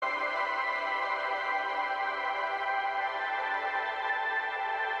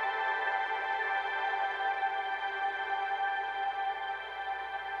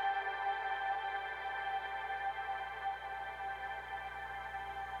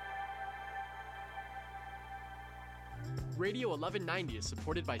Radio 1190 is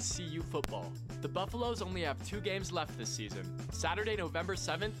supported by CU Football. The Buffaloes only have 2 games left this season. Saturday, November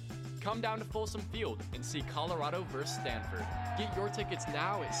 7th, come down to Folsom Field and see Colorado versus Stanford. Get your tickets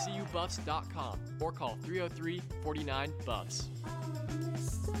now at cubuffs.com or call 303-49-BUFFS.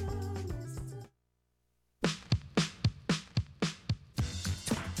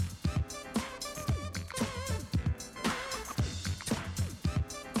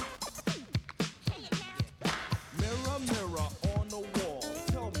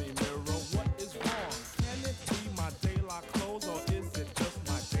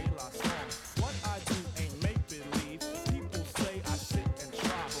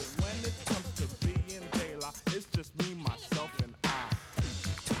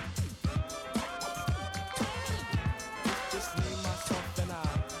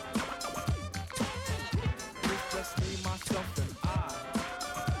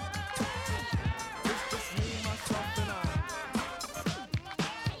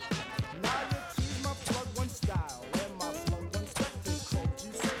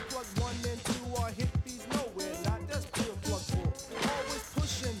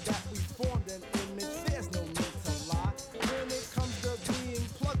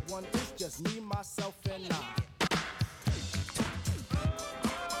 1.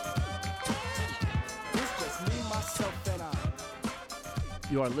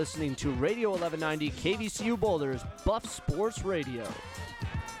 You are listening to Radio 1190 KVCU Boulder's Buff Sports Radio.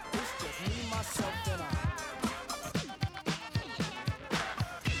 It's just me, myself, and I.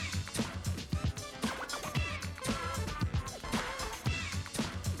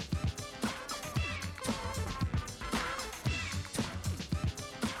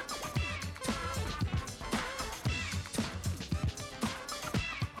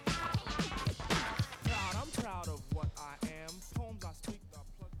 I'm proud of what I am. Poems I speak.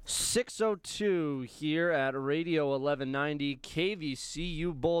 6:02 here at Radio 1190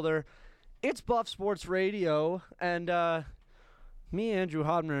 KVCU Boulder. It's Buff Sports Radio, and me, Andrew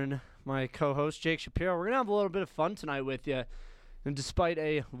Haubner, and my co-host Jake Shapiro, we're going to have a little bit of fun tonight with you. And despite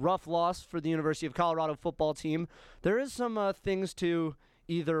a rough loss for the University of Colorado football team, there is some things to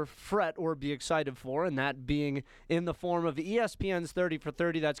either fret or be excited for, and that being in the form of ESPN's 30 for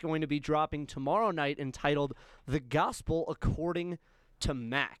 30 that's going to be dropping tomorrow night, entitled The Gospel According to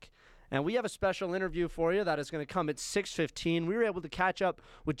Mac. And we have a special interview for you that is going to come at 6:15. We were able to catch up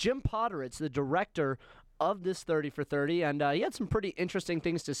with Jim Podhoretz, the director of this 30 for 30, and he had some pretty interesting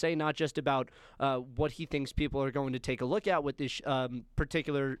things to say, not just about what he thinks people are going to take a look at with this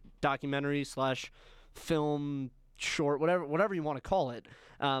particular documentary / film short, whatever you want to call it,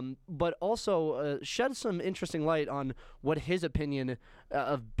 but also shed some interesting light on what his opinion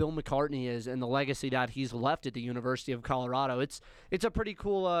of Bill McCartney is and the legacy that he's left at the University of Colorado. It's a pretty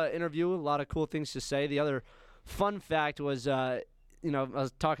cool interview, a lot of cool things to say. The other fun fact was, I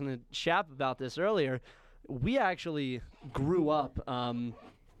was talking to Shap about this earlier. We actually grew up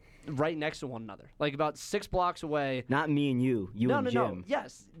right next to one another, like about 6 blocks away. Not me and you and Jim. No.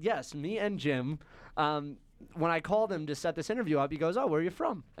 Yes, me and Jim. When I called him to set this interview up, he goes, "Oh, where are you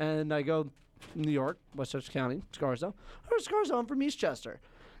from?" And I go, "New York, Westchester County, Scarsdale." "Where's Scarsdale? I'm from Eastchester."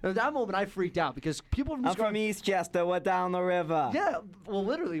 And at that moment, I freaked out because people from I'm from Eastchester. We're down the river. Yeah, well,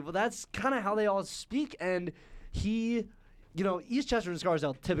 literally. Well, that's kind of how they all speak. And Eastchester and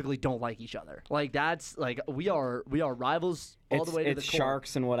Scarsdale typically don't like each other. Like, that's like we are rivals all the way to the core. It's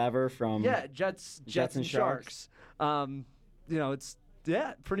Sharks and whatever from Jets and Sharks. It's.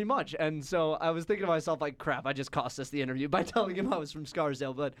 Yeah, pretty much. And so I was thinking to myself, like, crap, I just cost us the interview by telling him I was from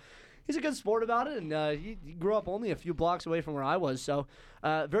Scarsdale. But he's a good sport about it, and he grew up only a few blocks away from where I was. So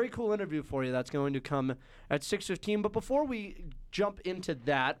very cool interview for you that's going to come at 6:15. But before we jump into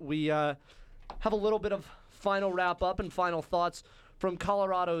that, we have a little bit of final wrap-up and final thoughts from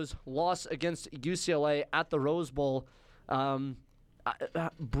Colorado's loss against UCLA at the Rose Bowl.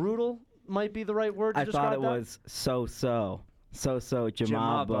 Brutal might be the right word to describe that. I thought it was so-so.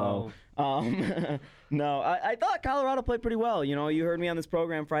 Jamabo. No, I thought Colorado played pretty well. You heard me on this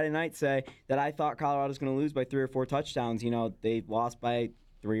program Friday night say that I thought Colorado was going to lose by 3 or 4 touchdowns. They lost by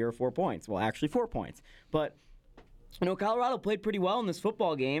 3 or 4 points. Well, actually 4 points. But, Colorado played pretty well in this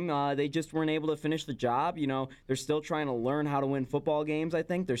football game. They just weren't able to finish the job. They're still trying to learn how to win football games, I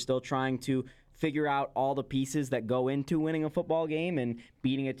think. They're still trying to figure out all the pieces that go into winning a football game and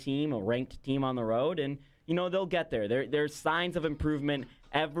beating a ranked team on the road. And they'll get there. There's signs of improvement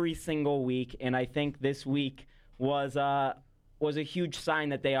every single week, and I think this week was a huge sign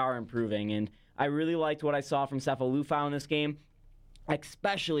that they are improving. And I really liked what I saw from Sefo Lufau in this game,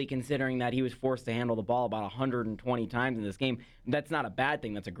 especially considering that he was forced to handle the ball about 120 times in this game. That's not a bad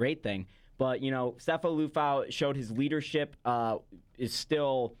thing. That's a great thing. But, Sefo Lufau showed his leadership is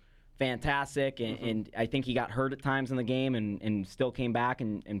still fantastic, and I think he got hurt at times in the game and still came back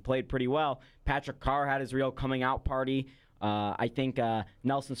and played pretty well. Patrick Carr had his real coming out party. I think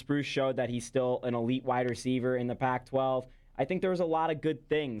Nelson Spruce showed that he's still an elite wide receiver in the Pac-12. I think there was a lot of good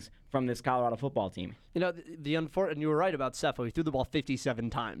things from this Colorado football team. The unfortunate, and you were right about Sefo. He threw the ball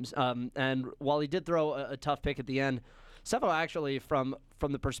 57 times. And while he did throw a tough pick at the end, Sefo actually, from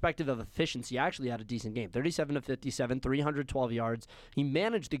the perspective of efficiency, actually had a decent game. 37 to 57, 312 yards. He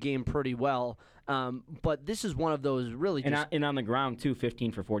managed the game pretty well. But this is one of those really just... And on the ground, too,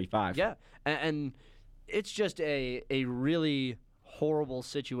 15 for 45. Yeah, and it's just a really horrible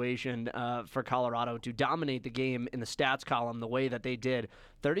situation for Colorado to dominate the game in the stats column the way that they did.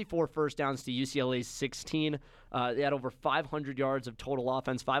 34 first downs to UCLA's 16. They had over 500 yards of total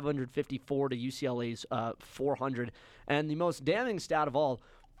offense, 554 to UCLA's 400. And the most damning stat of all,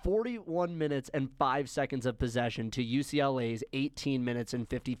 41 minutes and 5 seconds of possession to UCLA's 18 minutes and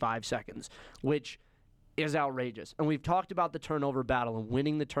 55 seconds, which is outrageous. And we've talked about the turnover battle and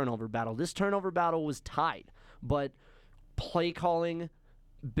winning the turnover battle. This turnover battle was tied, but play calling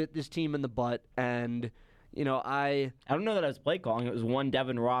bit this team in the butt, and I don't know that it was play calling. It was one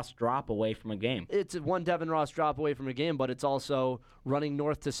Devin Ross drop away from a game. It's one Devin Ross drop away from a game, but it's also running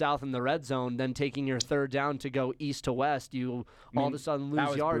north to south in the red zone, then taking your third down to go east to west. You all of a sudden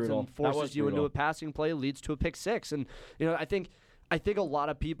lose yards brutal. And forces you into a passing play, leads to a pick six. And I think a lot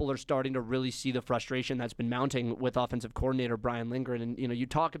of people are starting to really see the frustration that's been mounting with offensive coordinator Brian Lindgren. And, you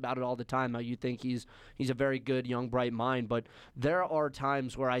talk about it all the time, how you think he's a very good, young, bright mind. But there are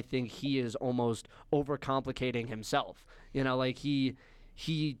times where I think he is almost overcomplicating himself.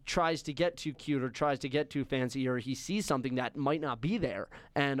 He tries to get too cute or tries to get too fancy, or he sees something that might not be there.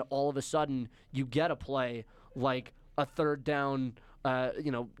 And all of a sudden you get a play like a third down,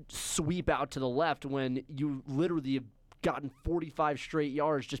 sweep out to the left when you literally have gotten 45 straight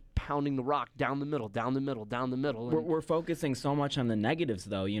yards just pounding the rock down the middle. We're focusing so much on the negatives,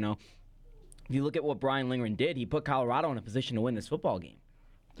 though. If you look at what Brian Lindgren did, he put Colorado in a position to win this football game.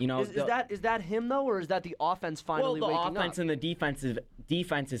 Is that him, though, or is that the offense finally waking up? Well, the offense and the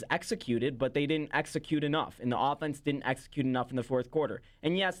defense is executed, but they didn't execute enough, and the offense didn't execute enough in the fourth quarter.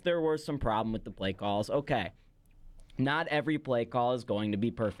 And yes, there were some problem with the play calls. Okay, not every play call is going to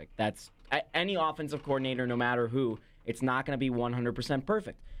be perfect. That's any offensive coordinator, no matter who. It's not going to be 100%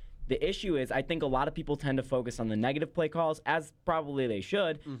 perfect. The issue is, I think a lot of people tend to focus on the negative play calls, as probably they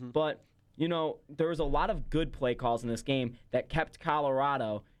should, but, there was a lot of good play calls in this game that kept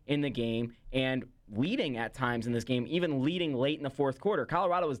Colorado in the game and leading at times in this game, even leading late in the fourth quarter.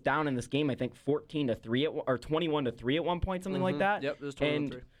 Colorado was down in this game, I think, 14-3 or 21-3 at one point, something like that. Yep, it was 21-3.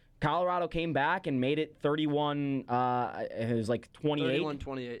 And Colorado came back and made it 31, it was like 28.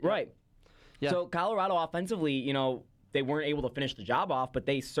 31-28. Right. Yeah. So Colorado offensively, they weren't able to finish the job off, but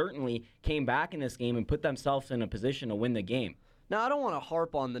they certainly came back in this game and put themselves in a position to win the game. Now, I don't want to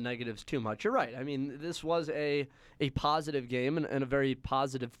harp on the negatives too much. You're right. I mean, this was a positive game and a very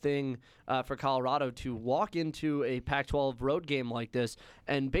positive thing for Colorado to walk into a Pac-12 road game like this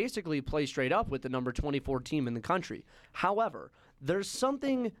and basically play straight up with the number 24 team in the country. However, there's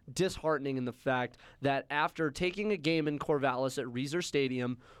something disheartening in the fact that after taking a game in Corvallis at Reser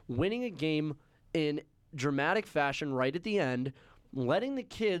Stadium, winning a game in dramatic fashion right at the end, letting the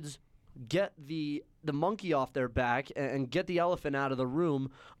kids get the monkey off their back and get the elephant out of the room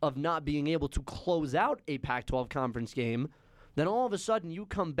of not being able to close out a Pac-12 conference game, then all of a sudden you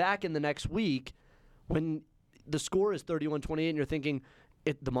come back in the next week when the score is 31-28 and you're thinking,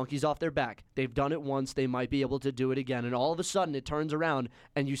 the monkey's off their back. They've done it once. They might be able to do it again. And all of a sudden it turns around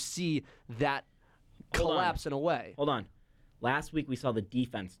and you see that collapse in a way. Hold on. Last week we saw the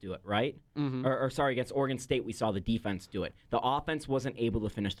defense do it, right? Against Oregon State we saw the defense do it. The offense wasn't able to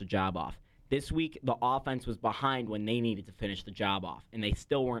finish the job off. This week, the offense was behind when they needed to finish the job off, and they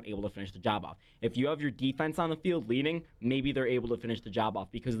still weren't able to finish the job off. If you have your defense on the field leading, maybe they're able to finish the job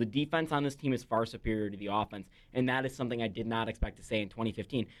off because the defense on this team is far superior to the offense, and that is something I did not expect to say in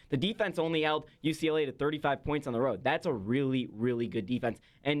 2015. The defense only held UCLA to 35 points on the road. That's a really, really good defense.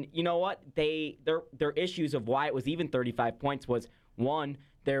 And you know what? Their issues of why it was even 35 points was, one,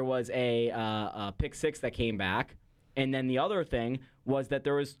 there was a pick six that came back. And then the other thing was that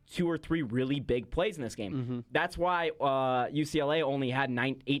there was 2 or 3 really big plays in this game. That's why UCLA only had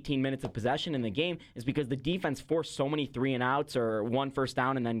 18 minutes of possession in the game, is because the defense forced so many 3-and-outs or 1 first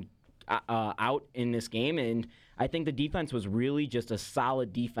down and then out in this game. And I think the defense was really just a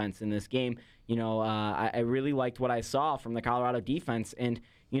solid defense in this game. I really liked what I saw from the Colorado defense. And,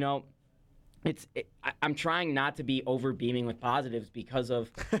 I'm trying not to be overbeaming with positives because of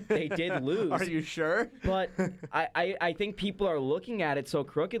they did lose. Are you sure? But I think people are looking at it so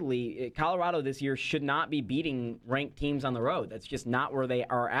crookedly. Colorado this year should not be beating ranked teams on the road. That's just not where they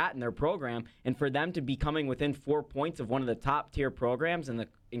are at in their program. And for them to be coming within 4 points of one of the top-tier programs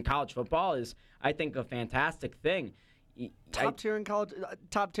in college football is, I think, a fantastic thing. Top tier in college,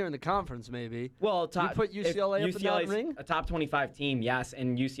 top tier in the conference, maybe. Well, you put UCLA up in that ring? A top 25 team, yes,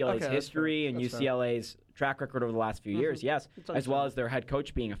 and UCLA's history and UCLA's track record over the last few years, yes, as well as their head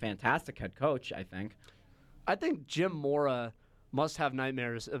coach being a fantastic head coach, I think. I think Jim Mora must have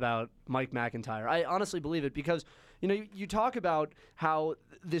nightmares about Mike McIntyre. I honestly believe it because, you talk about how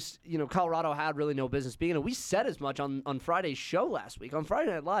this, Colorado had really no business being. And we said as much on Friday's show last week. On Friday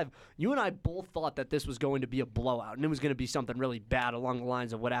Night Live, you and I both thought that this was going to be a blowout and it was going to be something really bad along the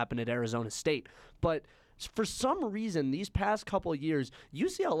lines of what happened at Arizona State. But for some reason, these past couple of years,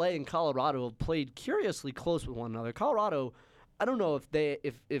 UCLA and Colorado have played curiously close with one another. Colorado, I don't know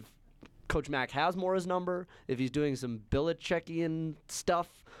if Coach Mack has Mora's number, if he's doing some Belichickian stuff,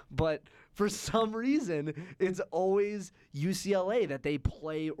 but for some reason, it's always UCLA that they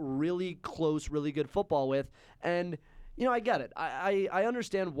play really close, really good football with. And, I get it. I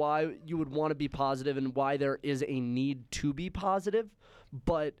understand why you would want to be positive and why there is a need to be positive.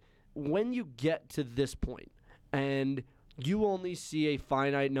 But when you get to this point and you only see a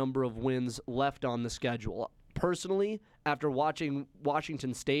finite number of wins left on the schedule, personally, after watching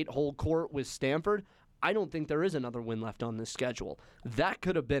Washington State hold court with Stanford, I don't think there is another win left on this schedule. That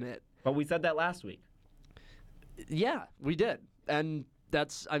could have been it. But we said that last week. Yeah, we did. And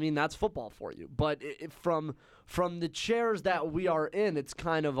that's football for you. But from the chairs that we are in, it's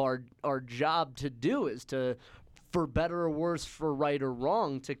kind of our job to do is to, for better or worse, for right or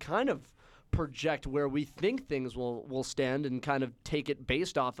wrong, to kind of project where we think things will stand and kind of take it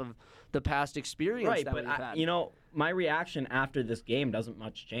based off of the past experience that we've had. My reaction after this game doesn't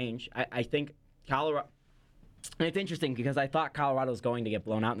much change. I think Colorado... And it's interesting because I thought Colorado was going to get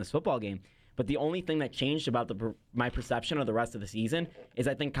blown out in this football game, but the only thing that changed about my perception of the rest of the season is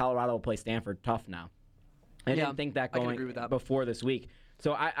I think Colorado will play Stanford tough now. I didn't think that going before this week.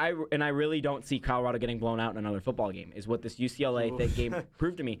 So I really don't see Colorado getting blown out in another football game, is what this UCLA game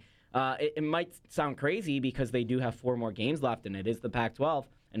proved to me. It might sound crazy because they do have 4 more games left, and it is the Pac-12,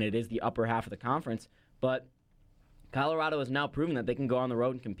 and it is the upper half of the conference, but Colorado has now proven that they can go on the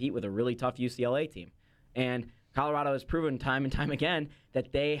road and compete with a really tough UCLA team. And Colorado has proven time and time again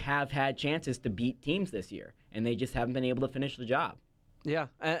that they have had chances to beat teams this year, and they just haven't been able to finish the job. Yeah,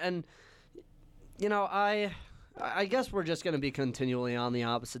 and I guess we're just going to be continually on the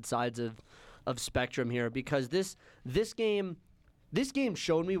opposite sides of spectrum here because this game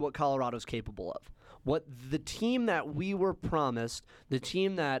showed me what Colorado's capable of. What the team that we were promised, the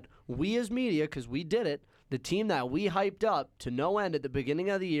team that we as media, because we did it, the team that we hyped up to no end at the beginning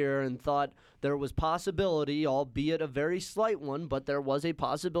of the year and thought there was possibility, albeit a very slight one, but there was a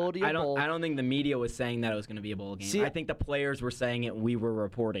possibility of bowl. I don't think the media was saying that it was going to be a bowl game. I think the players were saying it, we were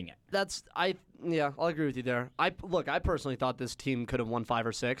reporting it. I'll agree with you there. I personally thought this team could have won 5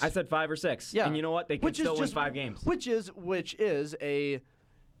 or 6. I said 5 or 6. Yeah. And you know what? They could still win 5 games. Which is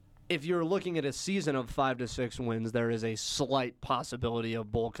if you're looking at a season of 5 to 6 wins, there is a slight possibility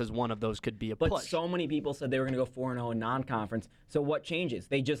of bowl because one of those could be a push. But so many people said they were going to go 4-0 in non-conference. So what changes?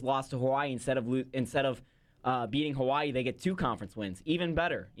 They just lost to Hawaii instead of beating Hawaii. They get 2 conference wins, even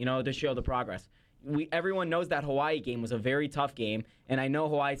better. To show the progress. Everyone knows that Hawaii game was a very tough game, and I know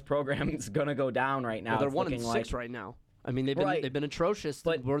Hawaii's program is going to go down right now. Well, they're 1-6 right now. I mean, they've been atrocious.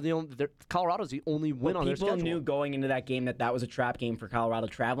 But Colorado's the only win on their schedule. People knew going into that game that was a trap game for Colorado,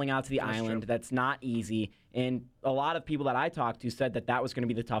 traveling out to the island. True. That's not easy. And a lot of people that I talked to said that was going to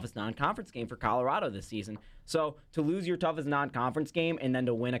be the toughest non-conference game for Colorado this season. So to lose your toughest non-conference game and then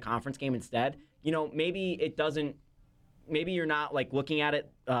to win a conference game instead, maybe it doesn't. Maybe you're not looking at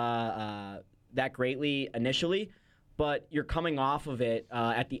it that greatly initially. But you're coming off of it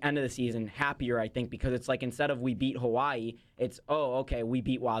at the end of the season happier, I think, because it's instead of we beat Hawaii, it's, we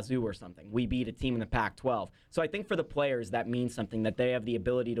beat Wazoo or something. We beat a team in the Pac-12. So I think for the players, that means something, that they have the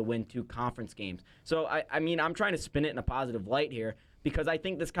ability to win 2 conference games. So, I'm trying to spin it in a positive light here because I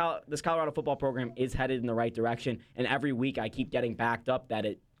think this Colorado football program is headed in the right direction. And every week I keep getting backed up that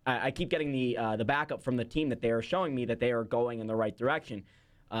I keep getting the backup from the team that they are showing me that they are going in the right direction.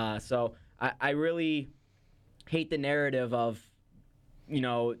 So I really hate the narrative of,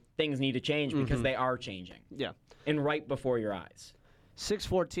 things need to change because they are changing. Yeah. And right before your eyes.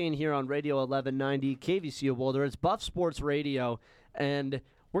 6:14 here on Radio 1190, KVCU Boulder. It's Buff Sports Radio, and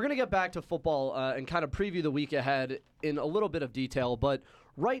we're going to get back to football and kind of preview the week ahead in a little bit of detail. But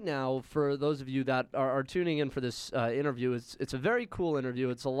right now, for those of you that are tuning in for this interview, it's a very cool interview.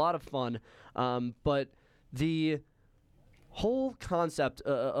 It's a lot of fun, but the whole concept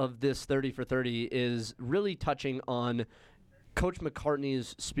of this 30 for 30 is really touching on Coach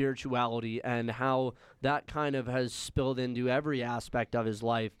McCartney's spirituality and how that kind of has spilled into every aspect of his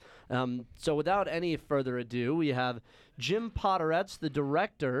life. So without any further ado, we have Jim Podhoretz, the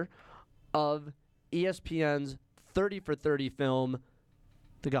director of ESPN's 30 for 30 film,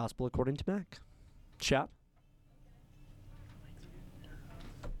 The Gospel According to Mac. Chap?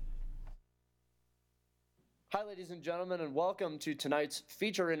 Hi, ladies and gentlemen, and welcome to tonight's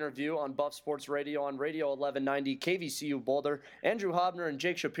feature interview on Buff Sports Radio on Radio 1190 KVCU Boulder. Andrew Haubner and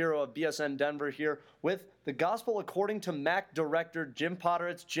Jake Shapiro of BSNDenver here with The Gospel According to Mac director Jim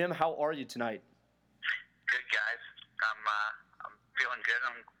Podhoretz. Jim, how are you tonight? Good, guys. I'm feeling good.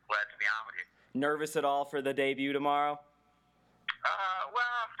 I'm glad to be on with you. Nervous at all for the debut tomorrow?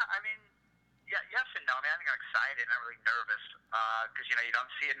 Well, I mean, yes and no. I mean, I think I'm excited, not really nervous, because, you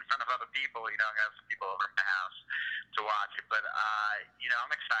don't see it in front of other people. I have some people over at my house to watch it. But,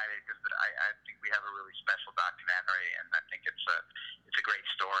 I'm excited because I think we have a really special documentary, and I think it's a great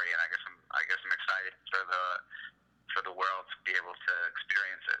story, and I guess I'm excited for the world to be able to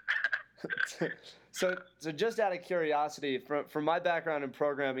experience it. So just out of curiosity, from my background in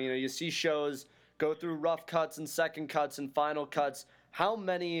programming, you see shows go through rough cuts and second cuts and final cuts. How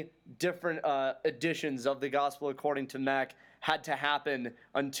many different editions of The Gospel According to Mac had to happen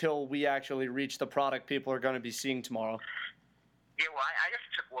until we actually reach the product people are going to be seeing tomorrow? Yeah, well, I guess it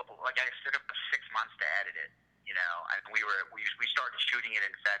took up to 6 months to edit it. And we started shooting it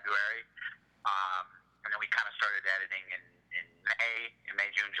in February, and then we kind of started editing in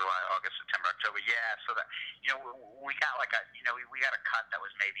May, June, July, August, September, October. Yeah, so that we got we got a cut that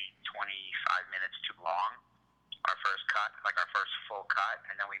was maybe 25 minutes too long. Our first cut, our first full cut,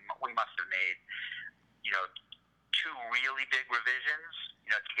 and then we must have made two really big revisions,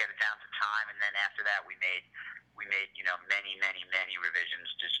 to get it down to time, and then after that we made many revisions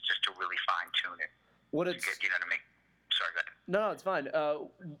just to really fine tune it. To make. Sorry, go ahead. No, it's fine.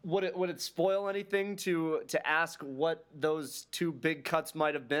 Would it spoil anything to ask what those two big cuts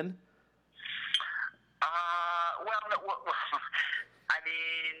might have been? Well, I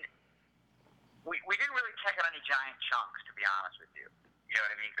mean, we didn't really take out any giant chunks, to be honest with you. You know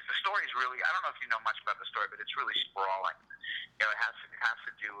what I mean? Because the story is really, I don't know if you know much about the story, but it's really sprawling. It has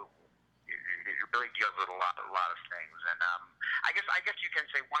to do, it really deals with a lot of things. And I guess you can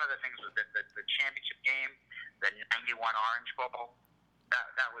say one of the things was that the championship game, the 91 Orange Bowl,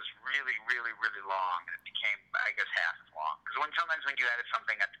 that was really, really, really long, and it became, I guess, half as long. Because sometimes when you edit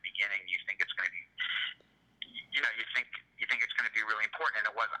something at the beginning, you think it's going to be, you think it's going to be really important, and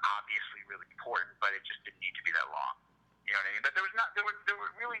it was obviously really important, but it just didn't need to be that long. You know what I mean? But there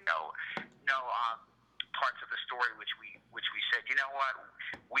were really no parts of the story which we said, you know what,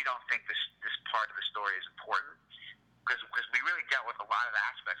 we don't think this part of the story is important, because we really dealt with a lot of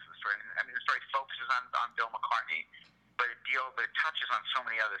aspects of the story. I mean, the story focuses on Bill McCartney, but it touches on so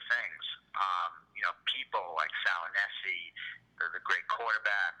many other things. People like Sal Nessie, the great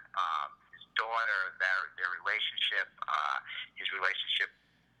quarterback, his daughter, their relationship, his relationship,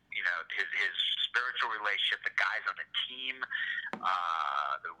 his spiritual relationship, the guys on the team,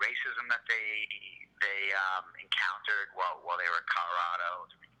 the racism that they encountered while they were in Colorado,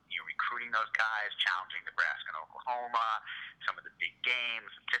 recruiting those guys, challenging Nebraska and Oklahoma, some of the big games,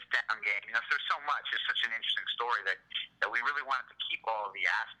 the fifth down game. So there's so much. It's such an interesting story that we really wanted to keep all of the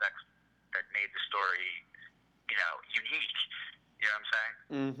aspects that made the story, unique. You know what I'm saying?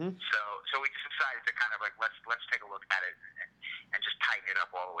 Mm-hmm. So we just decided to kind of let's take a look at it and just tighten it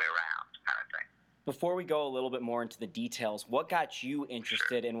up all the way around, kind of thing. Before we go a little bit more into the details, what got you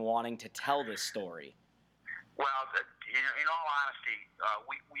interested in wanting to tell this story? Well, in all honesty, I'm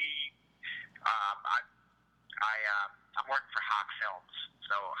working for Hawk Films.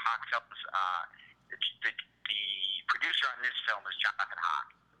 So Hawk Films, the producer on this film is Jonathan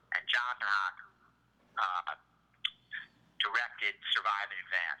Hawk, and Jonathan Hawk directed Survive in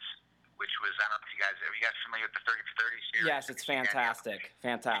Advance, which was, I don't know if are you guys familiar with the 30 for 30 series? Yes, it's fantastic.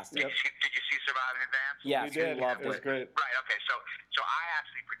 Fantastic. Did you see Survive in Advance? Yes, we did. Loved it. Was great. Right. Okay. So I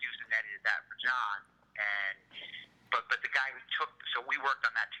actually produced and edited that for John, but the guy who we worked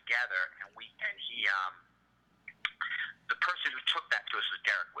on that together, and he the person who took that to us was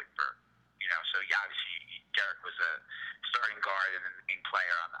Derek Whitberg. So obviously Derek was a starting guard and then the main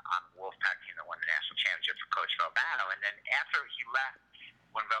player on the Wolfpack team that won the national championship for Coach Valvano. And then after he left,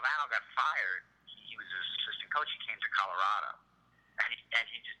 when Valvano got fired, he was his assistant coach. He came to Colorado,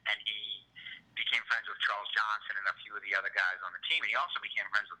 and he became friends with Charles Johnson and a few of the other guys on the team, and he also became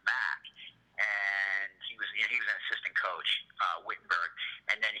friends with Mac. And he was an assistant coach, Wittenberg.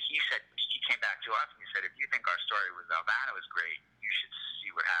 And then he came back to us and he said, if you think our story with Albano is great, you should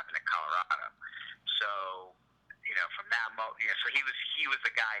see what happened at Colorado. So, from that so he was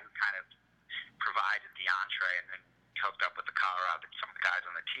the guy who kind of provided the entree, and then hooked up with some of the guys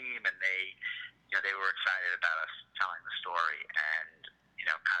on the team, and they were excited about us telling the story, and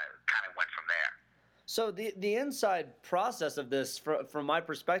kind of went from there. So the inside process of this, from my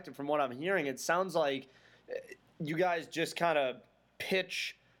perspective, from what I'm hearing, it sounds like you guys just kind of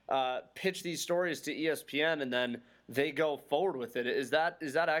pitch these stories to ESPN, and then they go forward with it. Is that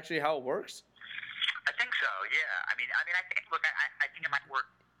actually how it works? I think so. Yeah. I mean, I think. Look, I think it might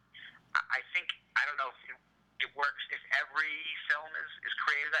work. I don't know if it works if every film is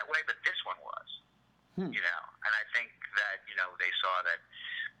created that way, but this one was. And I think that they saw that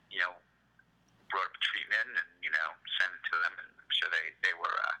brought up a treatment and sent it to them, and I'm sure they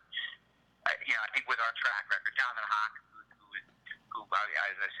were. I think with our track record, Jonathan Hawk, who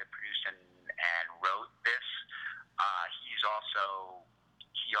as I said, produced and wrote this, he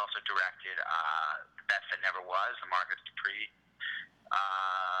also directed The Best That Never Was, the Marcus Dupree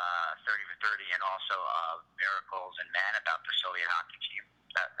 30 for 30, and also Miracles and Men about the Soviet hockey team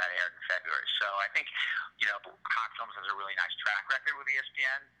that aired in February. So I think Hawk Films has a really nice track record with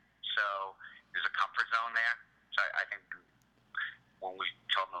ESPN. So there's a comfort zone there. So I think when we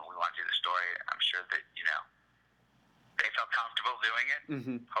told them we wanted to do the story, I'm sure that they felt comfortable doing it.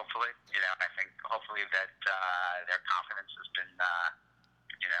 Mm-hmm. Hopefully, I think hopefully that their confidence has been,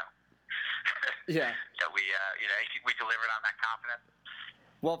 yeah, that we delivered on that confidence.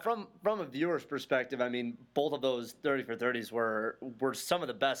 Well, from a viewer's perspective, I mean, both of those 30 for 30s were some of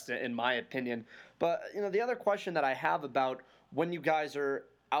the best in my opinion. But the other question that I have about when you guys are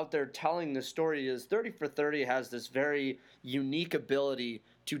out there telling the story is 30 for 30 has this very unique ability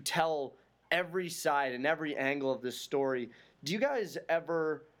to tell every side and every angle of this story. Do you guys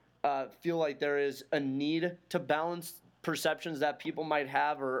ever feel like there is a need to balance perceptions that people might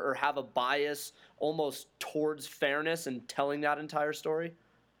have or have a bias almost towards fairness in telling that entire story?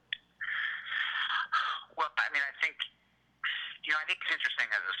 Well, I mean, I think it's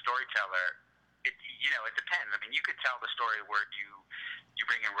interesting as a storyteller. It depends. I mean, you could tell the story where you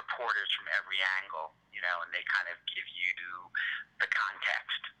bring in reporters from every angle, and they kind of give you the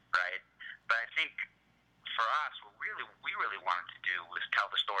context, right? But I think for us, what we really wanted to do was tell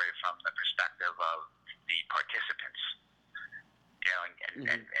the story from the perspective of the participants,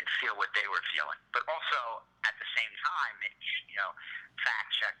 and feel what they were feeling. But also at the same time,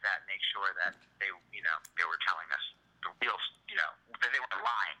 fact check that and make sure that they were telling us the real, that they weren't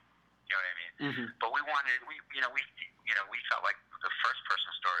lying. You know what I mean? Mm-hmm. But we felt like the first person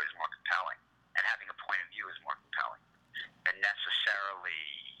story is more compelling, and having a point of view is more compelling than necessarily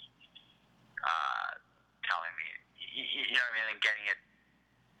telling me, and getting it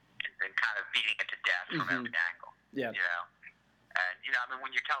and kind of beating it to death from Mm-hmm. every angle. Yeah. And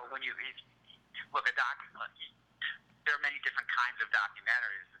when you look at there are many different kinds of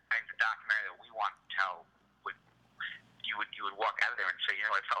documentaries. I think the documentary that we want to tell you would walk out of there and say,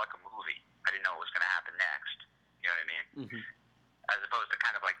 it felt like a movie. I didn't know what was going to happen next. You know what I mean? Mm-hmm. As opposed to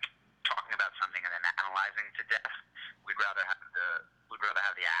kind of like talking about something and then analyzing it to death. We'd rather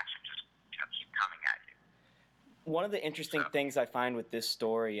have the action just keep coming at you. One of the interesting things I find with this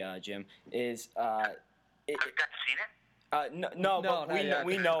story, Jim, is have you guys seen it? No, but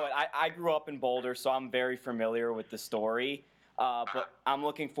we know it. I grew up in Boulder, so I'm very familiar with the story. But I'm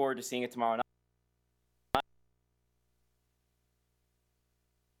looking forward to seeing it tomorrow night.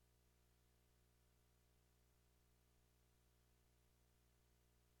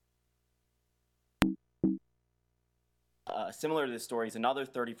 Similar to this story is another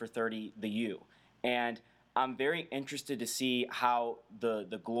 30 for 30, The U. And I'm very interested to see how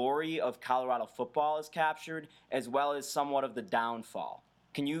the glory of Colorado football is captured, as well as somewhat of the downfall.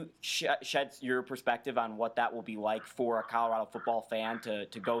 Can you shed your perspective on what that will be like for a Colorado football fan to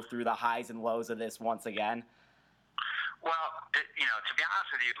go through the highs and lows of this once again? Well, to be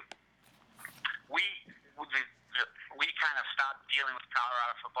honest with you, we kind of stopped dealing with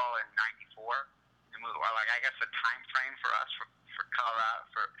Colorado football in '94. I guess the time frame for us for Colorado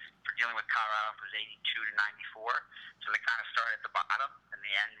for dealing with Colorado was '82 to '94. So they kind of started at the bottom and they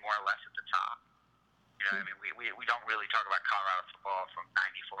end more or less at the top. I mean, we don't really talk about Colorado football from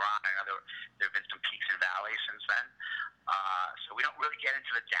 '94 on. I know there have been some peaks and valleys since then. So we don't really get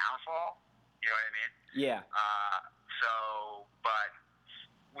into the downfall. You know what I mean? Yeah. But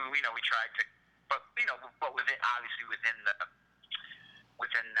we tried to, but within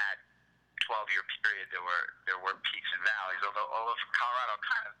within that 12-year period, there were peaks and valleys. Although for Colorado,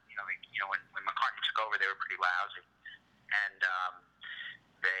 kind of, when McCartney took over, they were pretty lousy, and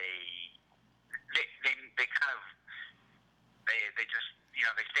they kind of they just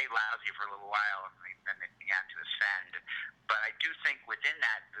they stayed lousy for a little while, and then they began to ascend. But I do think within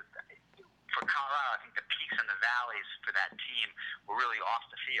that, for Colorado, I think the peaks and the valleys for that team were really off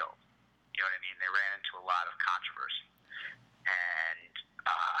the field. You know what I mean? They ran into a lot of controversy, and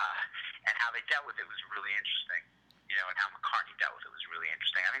how they dealt with it was really interesting. And how McCartney dealt with it was really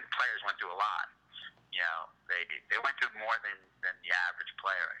interesting. I think the players went through a lot. They went through more than the average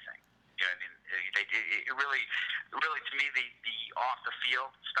player, I think. You know what I mean? It really, to me, the off the field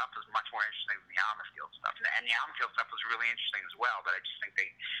stuff was much more interesting than the on the field stuff, and the on the field stuff was really interesting as well. But I just think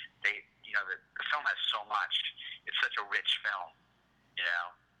the film has so much. It's such a rich film.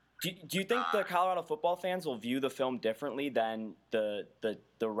 Do you think the Colorado football fans will view the film differently than the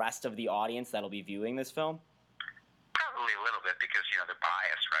rest of the audience that'll be viewing this film? Probably a little bit because they're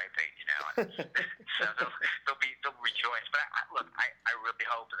biased, right? So they'll rejoice. But I really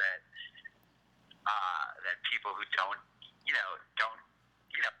hope that people who don't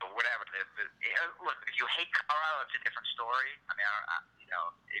whatever. Look, if you hate Colorado, it's a different story. I mean,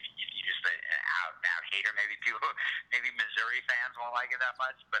 if you just an out hater, maybe Missouri fans won't like it that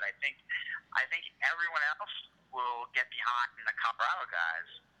much. But I think everyone else will get behind the Colorado guys,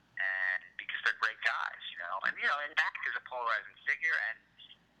 and because they're great guys, and Mac is a polarizing figure, and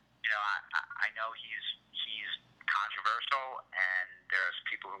I know he's controversial, and there's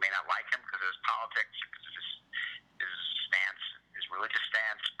people who may not like him because of his politics, because of his stance, his religious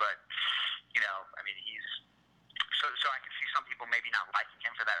stance. But I mean, he's so I can see some people maybe not liking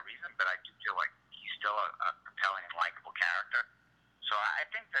him for that reason, but I do feel like he's still a compelling and likable character. So I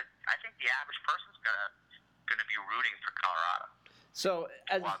think the average person's gonna be rooting for Colorado. So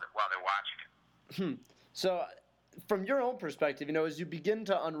while they're watching it. So from your own perspective, as you begin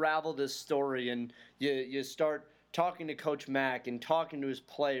to unravel this story and you start talking to Coach Mack and talking to his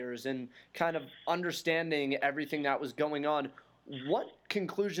players and kind of understanding everything that was going on, what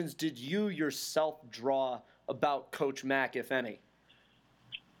conclusions did you yourself draw about Coach Mack, if any?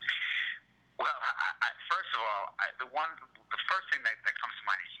 Well, first of all, the first thing that comes to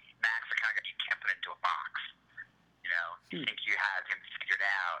mind is Mack's the kind of guy you can't put into a box. You think you have him figured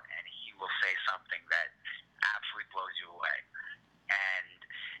out, and he will say something that absolutely blows you away. And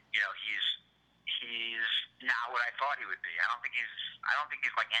he's not what I thought he would be. I don't think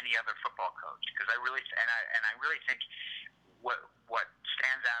he's like any other football coach, because I really think what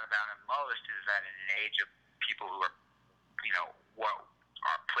stands out about him most is that in an age of people who are what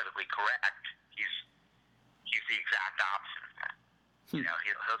are politically correct, he's the exact opposite of that.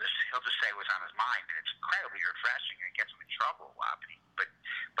 He'll just say what's on his mind, and it's incredibly refreshing, and it gets him in trouble a lot. But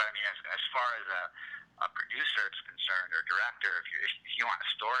I mean, as far as a producer is concerned, or director, if you want a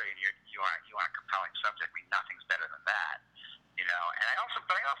story and you want a compelling subject, I mean, nothing's better than that. And I also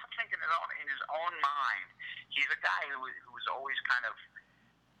think in his own mind, he's a guy who was always kind of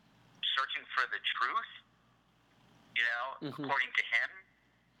searching for the truth. According to him.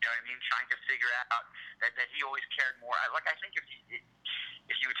 You know what I mean? Trying to figure out that he always cared more. I think if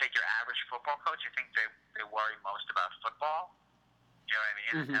you would take your average football coach, I think they worry most about football. You know what I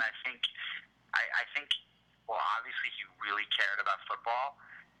mean? Mm-hmm. And I think, well, obviously he really cared about football.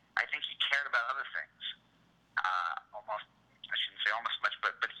 I think he cared about other things. I shouldn't say almost much,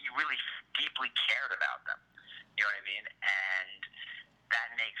 but he really deeply cared about them. You know what I mean? And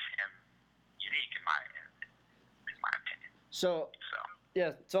that makes him unique in my opinion. So.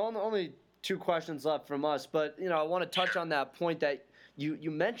 Yeah, so only two questions left from us, but I want to touch on that point that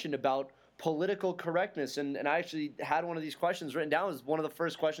you mentioned about political correctness, and I actually had one of these questions written down as one of the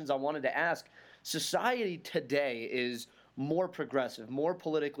first questions I wanted to ask. Society today is more progressive, more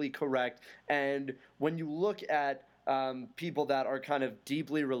politically correct, and when you look at people that are kind of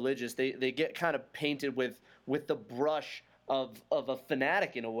deeply religious, they get kind of painted with the brush of a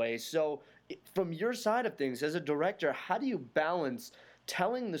fanatic in a way. So from your side of things, as a director, how do you balance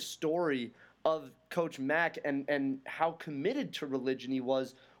telling the story of Coach Mack and how committed to religion he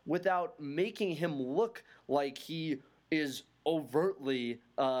was without making him look like he is overtly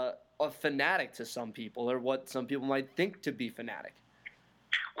a fanatic to some people, or what some people might think to be fanatic?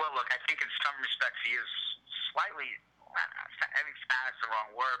 Well, look, I think in some respects he is slightly, I think fanatic's the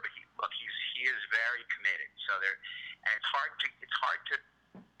wrong word, but he is very committed. So and it's hard to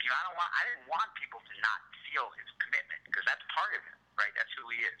I didn't want people to not feel his commitment, because that's part of him. Right, that's who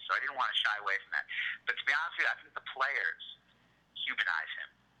he is. So I didn't want to shy away from that. But to be honest with you, I think the players humanize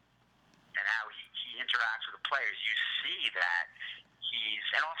him, and how he interacts with the players. You see that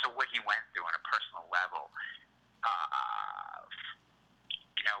and also what he went through on a personal level.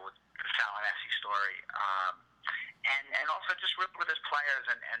 With the Salamessi story, and also just with his players,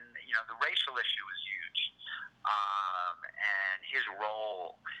 and the racial issue was huge, and his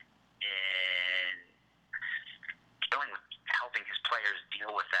role in helping his players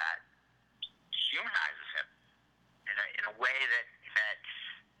deal with that humanizes him in a way that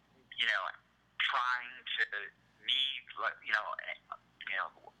trying to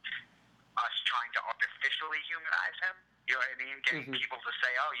us trying to artificially humanize him. You know what I mean? Getting people to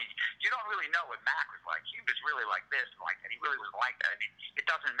say, "Oh, you don't really know what Mac was like. He was really like this and like that. He really was like that." I mean, it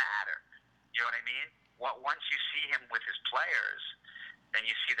doesn't matter. You know what I mean? Once you see him with his players, then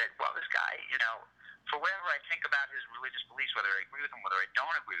you see that, well, this guy, for whatever I think about his religious beliefs, whether I agree with him, whether I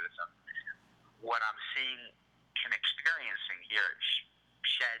don't agree with him, what I'm seeing him experiencing here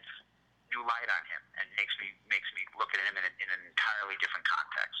sheds new light on him and makes me look at him in an entirely different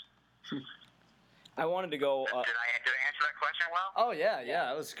context. I wanted to go. Did I answer that question well? Oh yeah,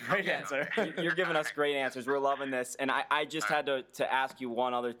 that was a great answer. You're giving us great answers. We're loving this, and I just had to ask you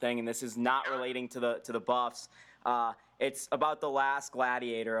one other thing, and this is not relating to the Buffs. It's about The Last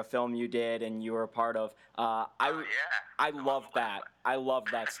Gladiator, a film you did and you were a part of. I love that. I love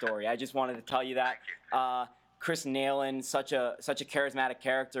that story. I just wanted to tell you that. Chris Nailing, such a charismatic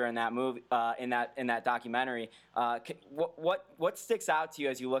character in that movie, in that documentary. What sticks out to you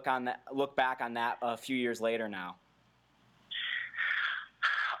as you look back on that a few years later now?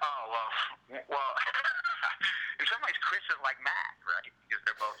 Oh well. In some ways, Chris is like Matt, right? Because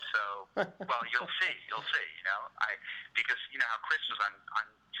they're both so. Well, you'll see. Because how Chris was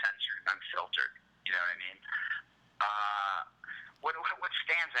uncensored, unfiltered. You know what I mean? What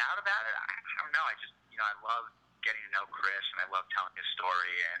stands out about it? I don't know. I just. I love getting to know Chris, and I love telling his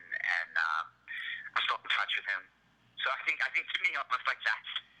story, and I'm still in touch with him. So I think to me, almost like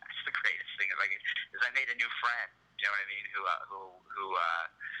that's the greatest thing. Is I made a new friend. You know what I mean? Who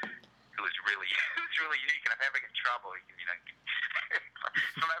is really unique. And if I ever get in trouble,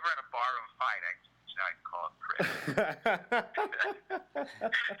 if I'm ever in a barroom fight, I can call him Chris. I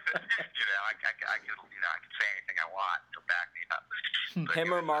can say anything I want. He'll back me up.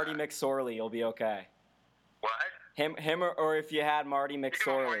 Him or Marty McSorley, you'll be okay. What? Him or if you had Marty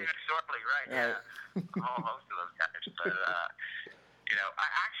McSorley. Marty McSorley, right? Yeah. A whole host of those guys. But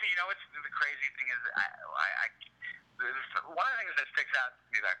what's the crazy thing is, one of the things that sticks out to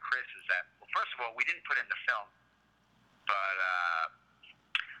me about Chris is that, well, first of all, we didn't put in the film, but I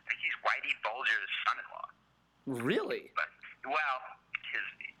think he's Whitey Bulger's son-in-law. Really? But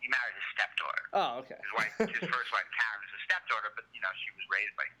he married his stepdaughter. Oh, okay. His first wife, Karen, was his stepdaughter, but she was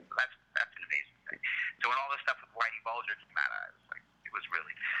raised by. So that's an amazing thing. So when all this stuff with Whitey Bulger came out, it was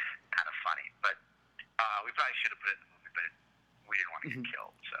really kind of funny. But we probably should have put it in the movie, but we didn't want to get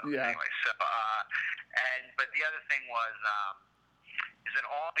killed. So anyway, but the other thing was is that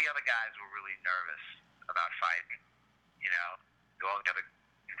all the other guys were really nervous about fighting. All the other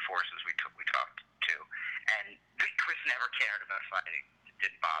enforcers we talked to, and Chris never cared about fighting. It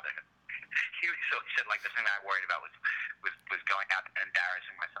didn't bother him. He said, like, the thing that I worried about was going out and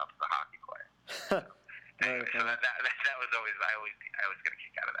embarrassing myself as a hockey player. Anyway, so that was always I always got a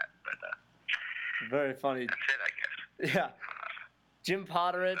kick out of that. But very funny. That's it, I guess. Yeah. Jim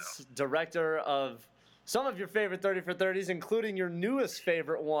Podhoretz, director of some of your favorite 30 for 30s, including your newest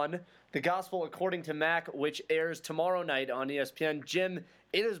favorite one, The Gospel According to Mac, which airs tomorrow night on ESPN. Jim,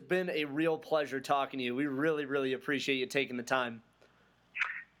 it has been a real pleasure talking to you. We really, really appreciate you taking the time.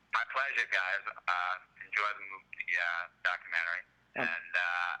 My pleasure, guys. Enjoy the documentary, and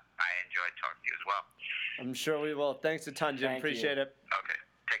I enjoyed talking to you as well. I'm sure we will. Thanks a ton, Jim. Appreciate it. Okay.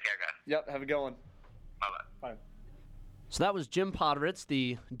 Take care, guys. Yep. Have a good one. Bye-bye. Bye. So that was Jim Podhoretz,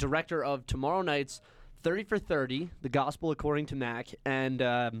 the director of tomorrow night's 30 for 30, The Gospel According to Mac.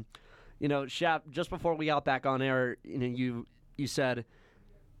 And, Shap, just before we got back on air, you said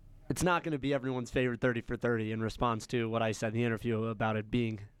it's not going to be everyone's favorite 30 for 30 in response to what I said in the interview about it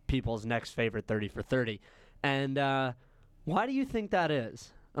being people's next favorite 30 for 30. And why do you think that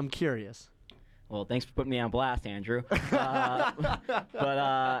is? I'm curious. Well, thanks for putting me on blast, Andrew. I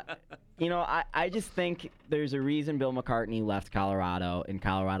just think there's a reason Bill McCartney left Colorado and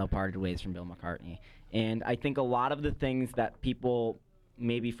Colorado parted ways from Bill McCartney. And I think a lot of the things that people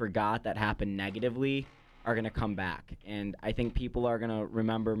maybe forgot that happened negatively are going to come back. And I think people are going to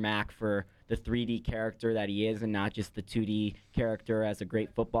remember Mac for the 3D character that he is and not just the 2D character as a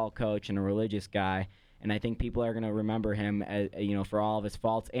great football coach and a religious guy. And I think people are going to remember him, for all of his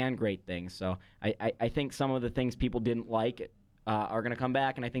faults and great things. So I think some of the things people didn't like are going to come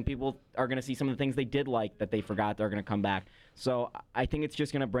back, and I think people are going to see some of the things they did like that they forgot they're going to come back. So I think it's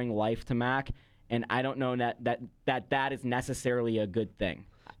just going to bring life to Mac, and I don't know that is necessarily a good thing.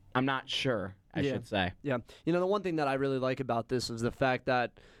 I'm not sure, I should say. Yeah. You know, the one thing that I really like about this is the fact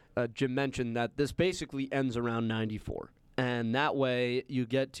that Jim mentioned that this basically ends around 94. And that way you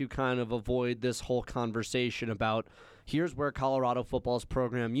get to kind of avoid this whole conversation about here's where Colorado football's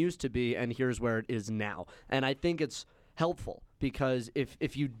program used to be and here's where it is now. And I think it's helpful because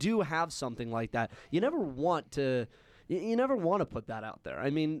if you do have something like that, you never want to put that out there. I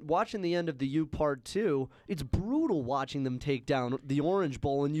mean, watching the end of the U Part 2, it's brutal watching them take down the Orange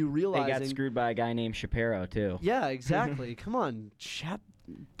Bowl and you realize they got screwed by a guy named Shapiro, too. Yeah, exactly. Come on,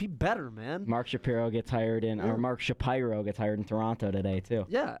 be better, man. Mark Shapiro gets hired in Toronto today, too.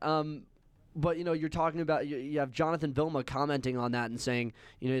 Yeah, but, you know, you're talking about, you have Jonathan Vilma commenting on that and saying,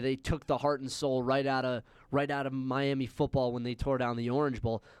 you know, they took the heart and soul right out of Miami football when they tore down the Orange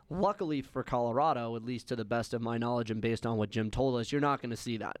Bowl. Luckily for Colorado, at least to the best of my knowledge and based on what Jim told us, you're not going to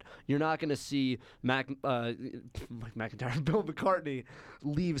see that. You're not going to see Bill McCartney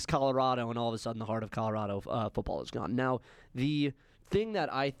leaves Colorado and all of a sudden the heart of Colorado football is gone. Now, the thing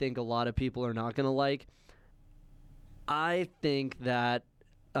that I think a lot of people are not going to like, I think that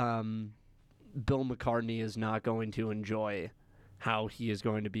Bill McCartney is not going to enjoy how he is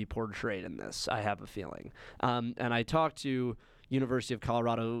going to be portrayed in this, I have a feeling. And I talked to University of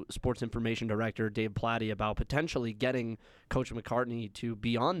Colorado Sports Information Director Dave Platty about potentially getting Coach McCartney to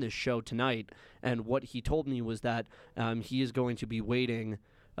be on this show tonight, and what he told me was that he is going to be waiting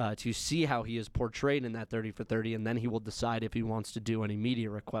to see how he is portrayed in that 30 for 30, and then he will decide if he wants to do any media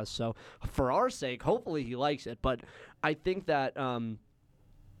requests. So for our sake, hopefully he likes it, but I think that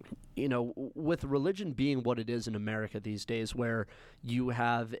you know, with religion being what it is in America these days, where you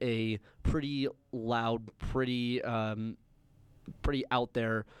have a pretty loud, pretty out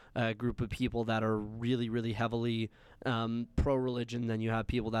there group of people that are really, really heavily pro-religion, then you have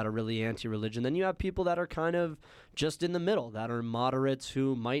people that are really anti-religion, then you have people that are kind of just in the middle, that are moderates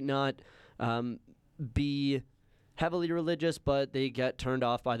who might not be heavily religious, but they get turned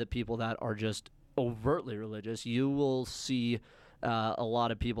off by the people that are just overtly religious. You will see a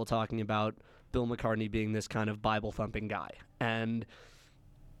lot of people talking about Bill McCartney being this kind of Bible-thumping guy. And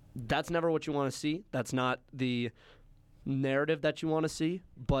that's never what you want to see. That's not the narrative that you want to see.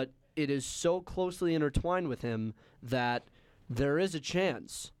 But it is so closely intertwined with him that there is a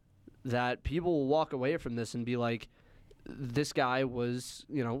chance that people will walk away from this and be like, this guy was,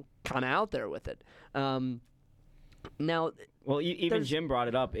 you know, kind of out there with it. Now, well, even Jim brought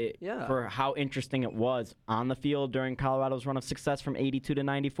it up for how interesting it was on the field during Colorado's run of success from 82 to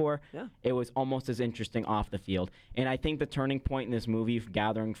 94. Yeah. It was almost as interesting off the field. And I think the turning point in this movie,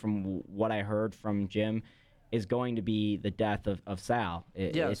 gathering from what I heard from Jim, is going to be the death of Sal.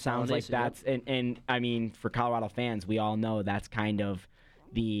 It sounds like that's and I mean, for Colorado fans, we all know that's kind of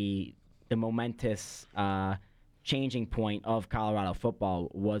the momentous changing point of Colorado football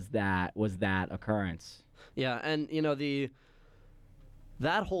was that occurrence. Yeah, and you know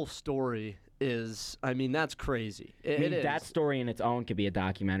that whole story is, I mean, that's crazy. It is. That story in its own could be a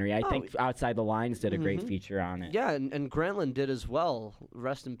documentary. I think Outside the Lines did a great feature on it. Yeah, and Grantland did as well.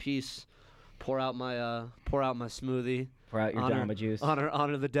 Rest in peace. Pour out my smoothie. Pour out your Jamba Juice.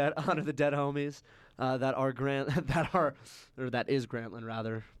 Honor the dead homies. That is Grantland,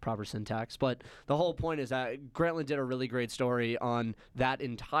 rather, proper syntax. But the whole point is that Grantland did a really great story on that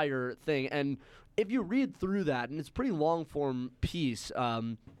entire thing. And if you read through that, and it's a pretty long-form piece,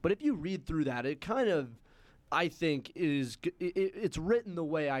 but if you read through that, it kind of, I think, it's written the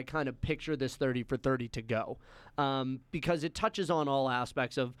way I kind of picture this 30 for 30 to go, because it touches on all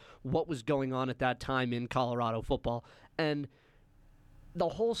aspects of what was going on at that time in Colorado football. And the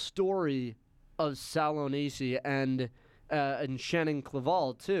whole story of Sal Onesi and Shannon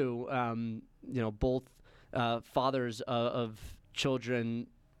Claval too. You know, both fathers of children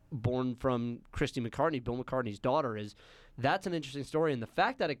born from Christy McCartney, Bill McCartney's daughter. That's an interesting story, and the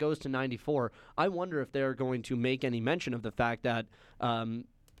fact that it goes to 94, I wonder if they're going to make any mention of the fact that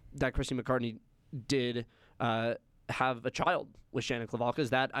that Christy McCartney did have a child with Shannon Claval,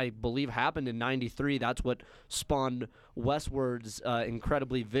 because that, I believe, happened in 93. That's what spawned Westward's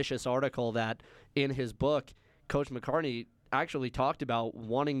incredibly vicious article that, in his book, Coach McCartney actually talked about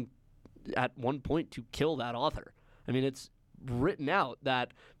wanting, at one point, to kill that author. I mean, it's written out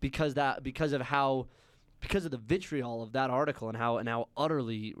that because of the vitriol of that article and how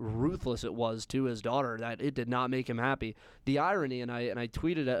utterly ruthless it was to his daughter, that it did not make him happy. The irony, and I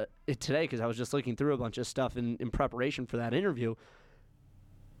tweeted it today because I was just looking through a bunch of stuff in preparation for that interview.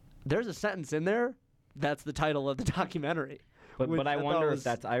 There's a sentence in there that's the title of the documentary. But I wonder if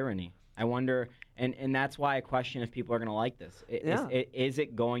that's irony. I wonder, and that's why I question if people are going to like this. Is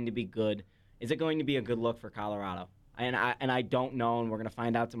it going to be good? Is it going to be a good look for Colorado? And I don't know, and we're going to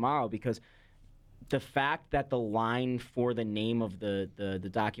find out tomorrow, because the fact that the line for the name of the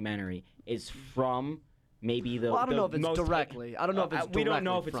documentary is from maybe the I don't know if it's most directly. I don't know if it's directly. We don't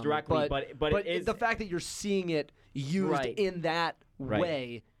know if it's directly, but it is the fact that you're seeing it used in that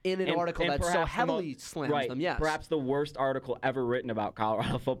way in an article that so heavily slams them. Yes, perhaps the worst article ever written about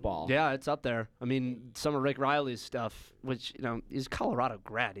Colorado football. Yeah, it's up there. I mean, some of Rick Riley's stuff, which is Colorado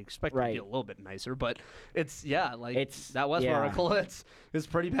grad. You expect it to be a little bit nicer, but it's that West article. It's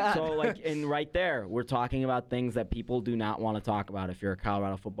pretty bad. So and right there, we're talking about things that people do not want to talk about if you're a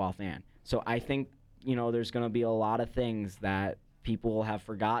Colorado football fan. So I think there's going to be a lot of things that people will have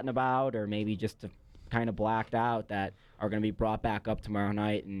forgotten about, or maybe just kind of blacked out, that are going to be brought back up tomorrow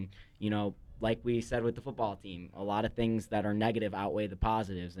night. And, like we said with the football team, a lot of things that are negative outweigh the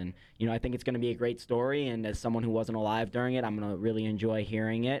positives. And, I think it's going to be a great story. And as someone who wasn't alive during it, I'm going to really enjoy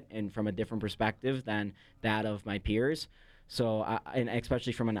hearing it, and from a different perspective than that of my peers. So, and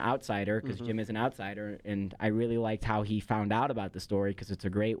especially from an outsider, because Jim is an outsider, and I really liked how he found out about the story, because it's a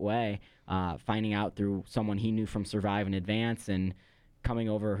great way, finding out through someone he knew from Survive in advance, and coming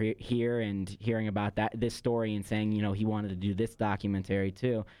over here and hearing about this story and saying, he wanted to do this documentary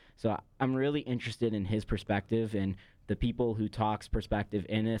too. So I'm really interested in his perspective and the people who talk's perspective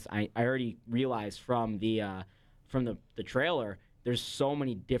in this. I already realized from the trailer, there's so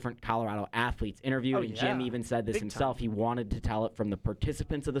many different Colorado athletes interviewed, and Jim even said this himself. He wanted to tell it from the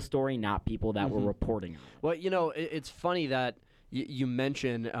participants of the story, not people that were reporting on it. Well, it's funny that you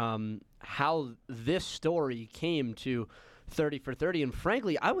mention how this story came to 30 for 30, and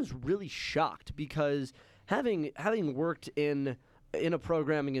frankly, I was really shocked, because having worked in a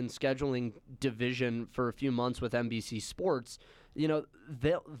programming and scheduling division for a few months with NBC Sports,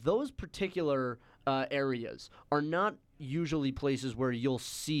 those particular areas are not usually places where you'll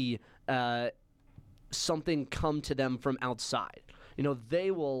see something come to them from outside.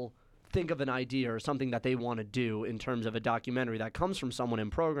 They will think of an idea or something that they want to do in terms of a documentary that comes from someone in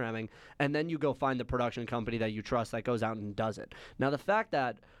programming, and then you go find the production company that you trust that goes out and does it. Now, the fact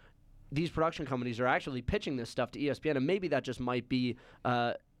that these production companies are actually pitching this stuff to ESPN, and maybe that just might be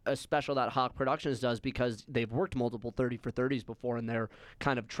a special that Hawk Productions does because they've worked multiple 30 for 30s before and they're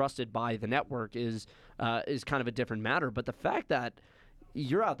kind of trusted by the network is kind of a different matter. But the fact that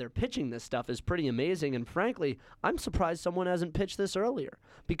you're out there pitching this stuff is pretty amazing, and frankly, I'm surprised someone hasn't pitched this earlier,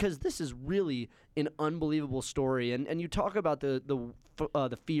 because this is really an unbelievable story. And you talk about the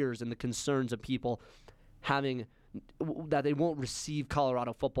fears and the concerns of people having that they won't receive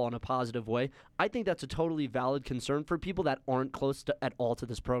Colorado football in a positive way. I think that's a totally valid concern for people that aren't close at all to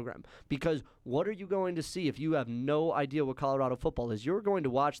this program. Because what are you going to see if you have no idea what Colorado football is? You're going to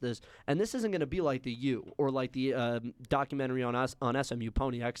watch this, and this isn't going to be like the U or like the documentary on SMU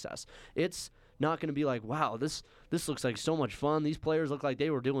Pony Excess. It's not going to be like, wow, this looks like so much fun. These players look like they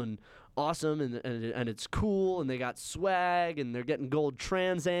were doing awesome, and it's cool, and they got swag, and they're getting gold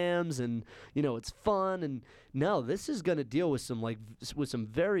Trans Ams, and it's fun. And no, this is going to deal with some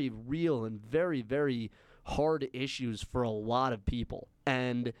very real and very, very hard issues for a lot of people.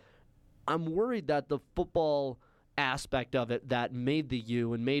 And I'm worried that the football aspect of it that made the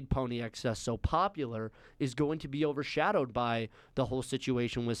U and made Pony Excess so popular is going to be overshadowed by the whole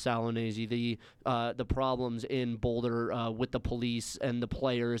situation with Salonese, the problems in Boulder with the police and the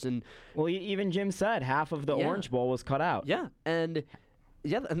players. And even Jim said half of the Orange Bowl was cut out. And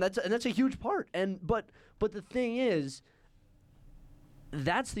that's a huge part. But the thing is,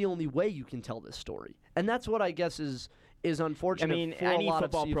 that's the only way you can tell this story, and that's what I guess is unfortunate. I mean, for any a lot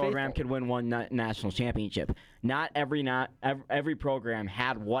football of program could win one national championship. Not every program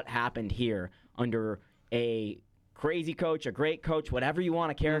had what happened here under a crazy coach, a great coach, whatever you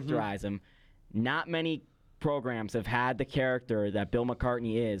want to characterize him. Not many programs have had the character that Bill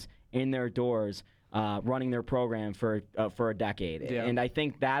McCartney is in their doors, running their program for a decade. And I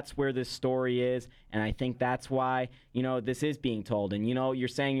think that's where this story is, and I think that's why this is being told. And you're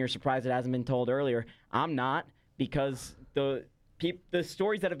saying you're surprised it hasn't been told earlier. I'm not. Because the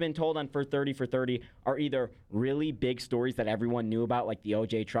stories that have been told on For 30 for 30 are either really big stories that everyone knew about, like the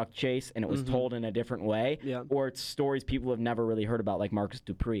OJ truck chase, and it was told in a different way, or it's stories people have never really heard about, like Marcus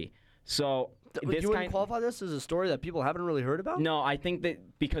Dupree. So you wouldn't qualify this as a story that people haven't really heard about? No, I think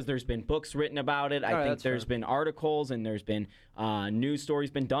that because there's been books written about it, I think there's been articles, and there's been news stories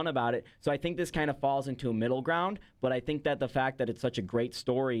been done about it. So I think this kind of falls into a middle ground, but I think that the fact that it's such a great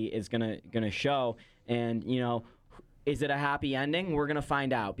story is gonna show. And, is it a happy ending? We're going to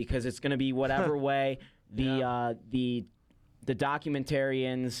find out, because it's going to be whatever way the the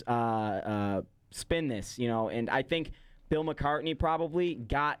documentarians spin this, and I think Bill McCartney probably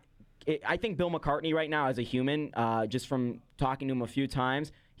got – I think Bill McCartney right now as a human, just from talking to him a few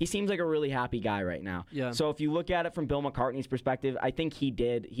times, he seems like a really happy guy right now. Yeah. So if you look at it from Bill McCartney's perspective, I think he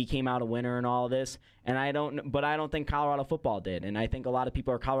did. He came out a winner in all of this, and I don't think Colorado football did. And I think a lot of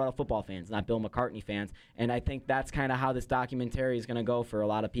people are Colorado football fans, not Bill McCartney fans. And I think that's kind of how this documentary is going to go for a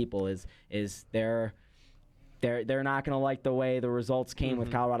lot of people. Is they're not going to like the way the results came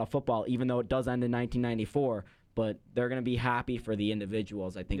with Colorado football, even though it does end in 1994. But they're going to be happy for the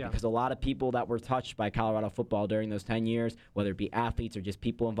individuals, I think, because a lot of people that were touched by Colorado football during those 10 years, whether it be athletes or just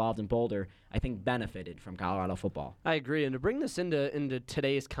people involved in Boulder, I think benefited from Colorado football. I agree. And to bring this into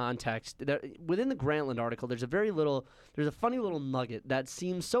today's context, within the Grantland article, there's a funny little nugget that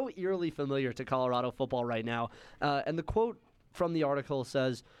seems so eerily familiar to Colorado football right now. And the quote from the article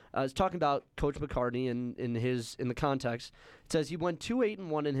says, it's talking about Coach McCartney in the context. It says he went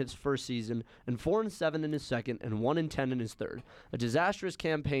 2-8-1 in his first season, and 4-7 in his second, and 1-10 in his third. A disastrous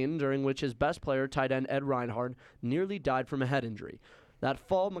campaign during which his best player, tight end Ed Reinhardt, nearly died from a head injury. That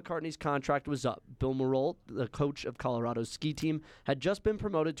fall, McCartney's contract was up. Bill Marolt, the coach of Colorado's ski team, had just been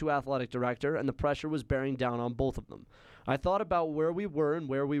promoted to athletic director, and the pressure was bearing down on both of them. I thought about where we were and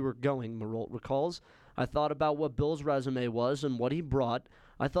where we were going, Marolt recalls. I thought about what Bill's resume was and what he brought.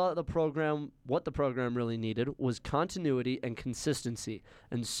 I thought what the program really needed was continuity and consistency,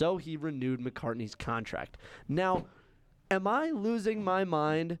 and so he renewed McCartney's contract. Now, am I losing my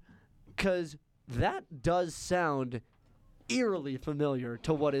mind? Because that does sound eerily familiar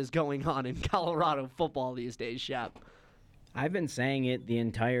to what is going on in Colorado football these days, Shap. I've been saying it the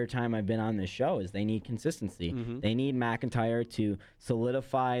entire time I've been on this show, is they need consistency. They need McIntyre to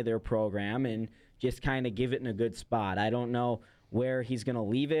solidify their program and just kind of give it in a good spot. I don't know where he's going to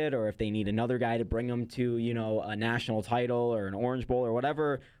leave it, or if they need another guy to bring them to, a national title or an Orange Bowl or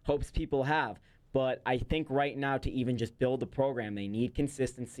whatever hopes people have. But I think right now, to even just build the program, they need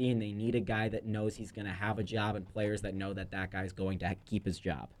consistency, and they need a guy that knows he's going to have a job, and players that know that guy's going to keep his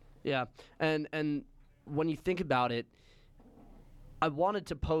job. Yeah, and when you think about it, I wanted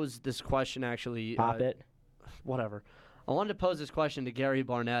to pose this question, actually. Whatever. I wanted to pose this question to Gary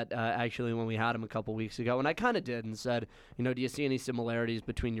Barnett, actually, when we had him a couple weeks ago, and I kind of did, and said, do you see any similarities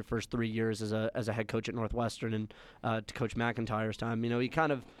between your first 3 years as a head coach at Northwestern and to Coach McIntyre's time? He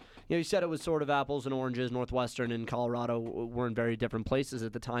kind of, he said it was sort of apples and oranges. Northwestern and Colorado were in very different places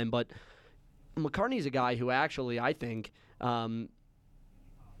at the time, but McCartney's a guy who actually, I think,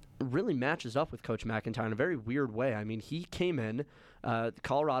 really matches up with Coach McIntyre in a very weird way. I mean, he came in,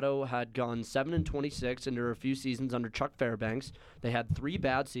 Colorado had gone 7-26 into a few seasons under Chuck Fairbanks. They had 3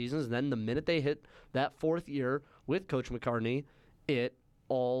 bad seasons, and then the minute they hit that 4th year with Coach McCartney, it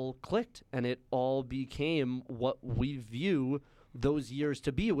all clicked, and it all became what we view those years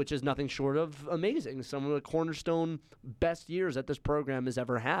to be, which is nothing short of amazing. Some of the cornerstone best years that this program has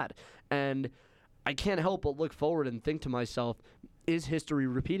ever had. And I can't help but look forward and think to myself, is history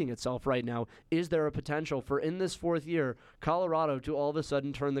repeating itself right now? Is there a potential for, in this 4th year, Colorado to all of a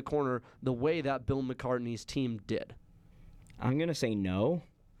sudden turn the corner the way that Bill McCartney's team did? I'm going to say no,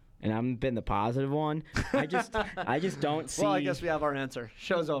 and I'm been the positive one. I just don't see. Well, I guess we have our answer.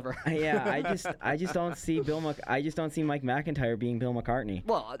 Show's over. Yeah, I just don't see I just don't see Mike McIntyre being Bill McCartney.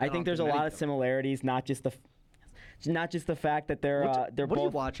 Well, I think there's a lot of similarities, not just the fact that they're what both are you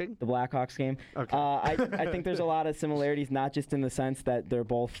watching? The Blackhawks game. Okay. I think there's a lot of similarities, not just in the sense that they're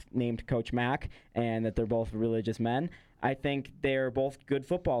both named Coach Mac and that they're both religious men. I think they're both good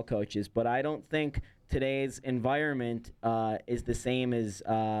football coaches, but I don't think today's environment is the same as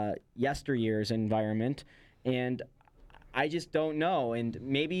yesteryear's environment, and I just don't know. And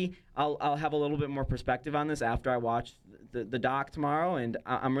maybe I'll have a little bit more perspective on this after I watch the doc tomorrow, and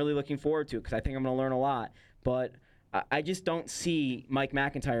I'm really looking forward to it because I think I'm going to learn a lot. But I just don't see Mike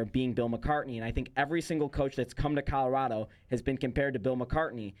McIntyre being Bill McCartney, and I think every single coach that's come to Colorado has been compared to Bill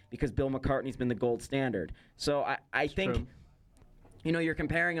McCartney because Bill McCartney's been the gold standard. So I think true. You're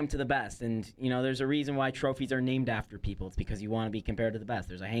comparing them to the best, and there's a reason why trophies are named after people. It's because you want to be compared to the best.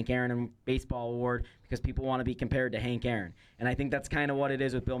 There's a Hank Aaron baseball award because people want to be compared to Hank Aaron, and I think that's kind of what it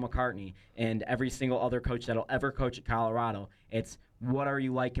is with Bill McCartney and every single other coach that'll ever coach at Colorado. It's what are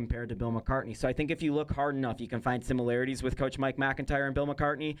you like compared to Bill McCartney? So I think if you look hard enough, you can find similarities with Coach Mike McIntyre and Bill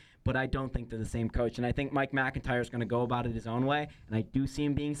McCartney, but I don't think they're the same coach. And I think Mike McIntyre is going to go about it his own way, and I do see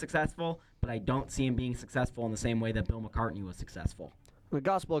him being successful, but I don't see him being successful in the same way that Bill McCartney was successful. The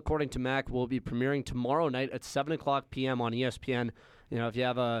Gospel According to Mac will be premiering tomorrow night at 7 o'clock p.m. on ESPN. If you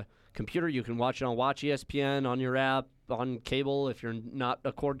have a computer, you can watch it on Watch ESPN, on your app, on cable if you're not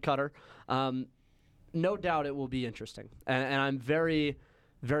a cord cutter. no doubt it will be interesting. And I'm very,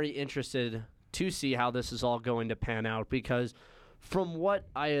 very interested to see how this is all going to pan out, because from what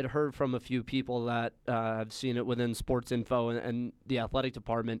I had heard from a few people that have seen it within Sports Info and the athletic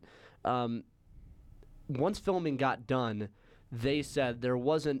department, once filming got done, they said there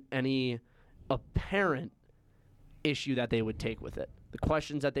wasn't any apparent issue that they would take with it. The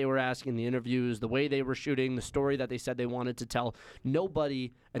questions that they were asking, the interviews, the way they were shooting, the story that they said they wanted to tell,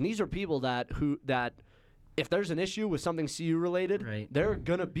 nobody, and these are people that if there's an issue with something CU related, right, they're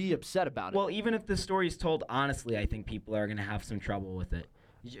going to be upset about it. Well, even if the story is told honestly, I think people are going to have some trouble with it.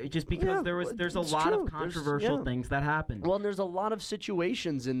 Just because there's a lot of controversial things that happen. Well, and there's a lot of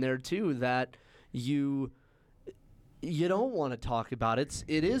situations in there too that you don't want to talk about. It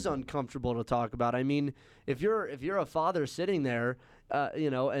is uncomfortable to talk about. I mean, if you're a father sitting there,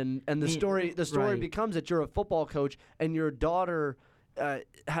 and the story becomes that you're a football coach and your daughter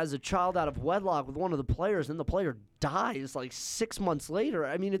has a child out of wedlock with one of the players, and the player dies like 6 months later.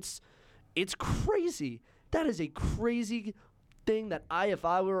 I mean, it's crazy. That is a crazy thing that if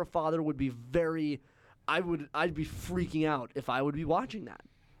I were a father, would be I'd be freaking out if I would be watching that.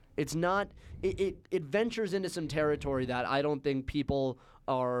 It's not. It ventures into some territory that I don't think people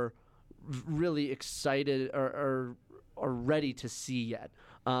are really excited or ready to see yet.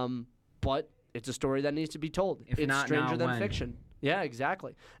 But it's a story that needs to be told. If it's not stranger now, than when? fiction. Yeah,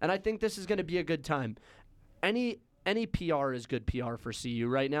 exactly. And I think this is going to be a good time. Any PR is good PR for CU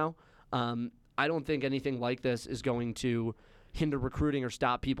right now. I don't think anything like this is going to hinder recruiting or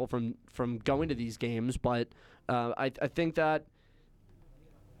stop people from going to these games. But I think that,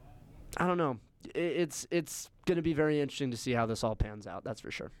 I don't know. It's going to be very interesting to see how this all pans out. That's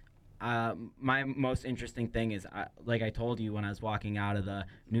for sure. My most interesting thing is, like I told you when I was walking out of the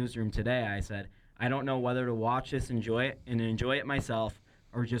newsroom today, I said, I don't know whether to watch this, enjoy it myself,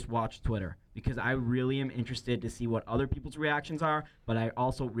 or just watch Twitter, because I really am interested to see what other people's reactions are, but I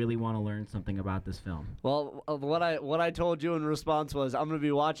also really want to learn something about this film. Well, what I told you in response was I'm going to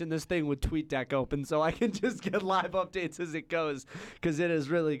be watching this thing with TweetDeck open so I can just get live updates as it goes, because it is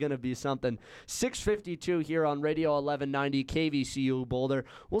really going to be something. 6:52 here on Radio 1190 KVCU Boulder.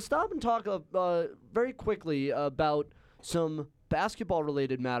 We'll stop and talk very quickly about some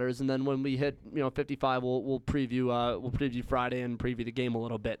basketball-related matters, and then when we hit 55, we'll preview Friday and preview the game a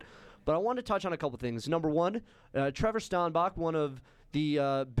little bit. But I want to touch on a couple things. Number one, Trevor Steinbach, one of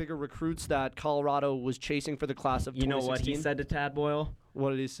the bigger recruits that Colorado was chasing for the class of 2016. You know what he said to Tad Boyle?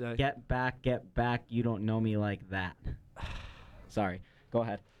 What did he say? Get back. You don't know me like that. Sorry. Go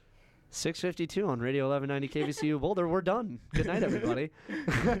ahead. 6:52 on Radio 1190 KVCU Boulder. We're done. Good night, everybody.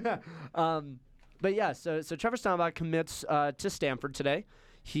 But yeah, so Trevor Steinbach commits to Stanford today.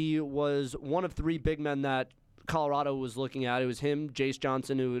 He was one of three big men that Colorado was looking at. It was him, Jace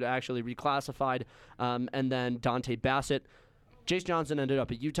Johnson, who had actually reclassified, and then Dante Bassett. Jace Johnson ended up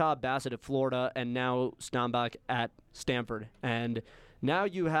at Utah, Bassett at Florida, and now Steinbach at Stanford. And now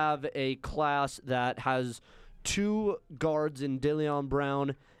you have a class that has two guards in Deleon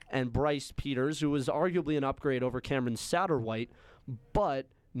Brown and Bryce Peters, who was arguably an upgrade over Cameron Satterwhite, but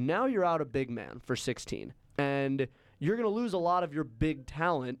now you're out a big man for 16, and you're going to lose a lot of your big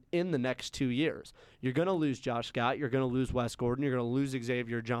talent in the next 2 years. You're going to lose Josh Scott. You're going to lose Wes Gordon. You're going to lose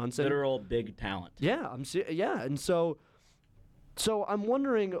Xavier Johnson. Literal big talent. Yeah, and so I'm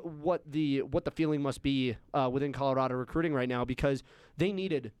wondering what the feeling must be within Colorado recruiting right now, because they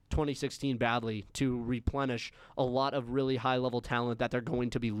needed 2016 badly to replenish a lot of really high-level talent that they're going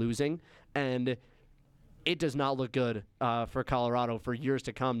to be losing, and it does not look good for Colorado for years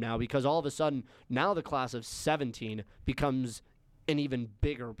to come now, because all of a sudden now the class of 17 becomes an even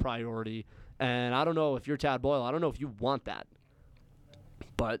bigger priority. And I don't know if you're Tad Boyle, I don't know if you want that.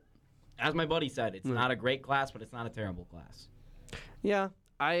 But as my buddy said, it's not a great class, but it's not a terrible class. Yeah,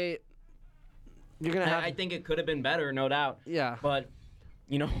 I think it could have been better, no doubt. Yeah. But,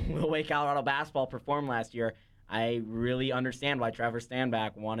 the way Colorado basketball performed last year, I really understand why Trevor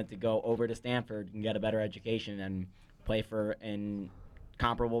Steinbach wanted to go over to Stanford and get a better education and play for a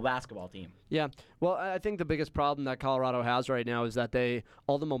comparable basketball team. Yeah. Well, I think the biggest problem that Colorado has right now is that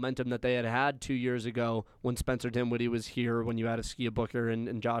all the momentum that they had 2 years ago when Spencer Dinwiddie was here, when you had Askia Booker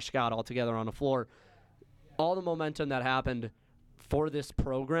and Josh Scott all together on the floor, all the momentum that happened for this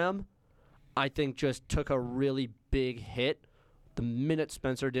program, I think just took a really big hit the minute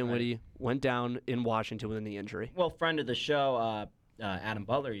Spencer Dinwiddie went down in Washington with the injury. Well, friend of the show, Adam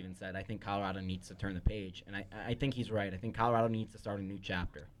Butler even said, I think Colorado needs to turn the page. And I think he's right. I think Colorado needs to start a new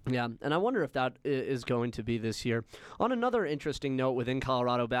chapter. Yeah, and I wonder if that is going to be this year. On another interesting note within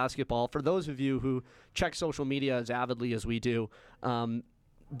Colorado basketball, for those of you who check social media as avidly as we do,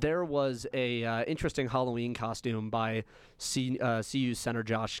 there was a interesting Halloween costume by CU center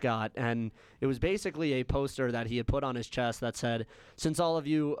Josh Scott, and it was basically a poster that he had put on his chest that said, "Since all of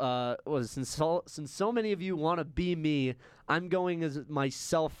you since so many of you want to be me, I'm going as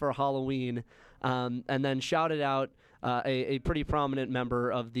myself for Halloween," and then shouted out a pretty prominent member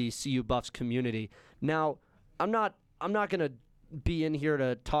of the CU Buffs community. Now, I'm not going to be in here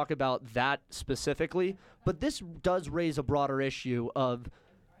to talk about that specifically, but this does raise a broader issue of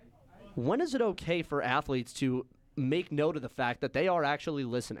when is it okay for athletes to make note of the fact that they are actually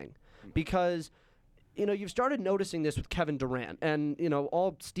listening? Because, you've started noticing this with Kevin Durant, and,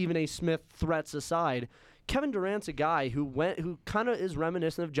 all Stephen A. Smith threats aside, Kevin Durant's a guy who kind of is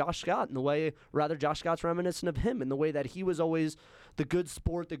reminiscent of Josh Scott in the way, rather Josh Scott's reminiscent of him in the way that he was always the good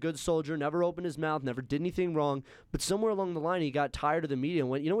sport, the good soldier, never opened his mouth, never did anything wrong. But somewhere along the line, he got tired of the media and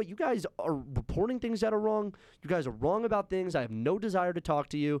went, you know what, you guys are reporting things that are wrong. You guys are wrong about things. I have no desire to talk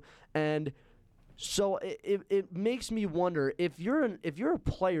to you. And so it makes me wonder, if you're a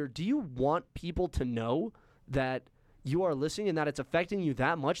player, do you want people to know that you are listening and that it's affecting you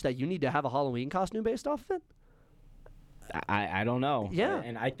that much that you need to have a Halloween costume based off of it? I don't know. Yeah.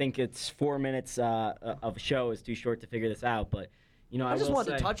 And I think it's 4 minutes of show is too short to figure this out. But, I just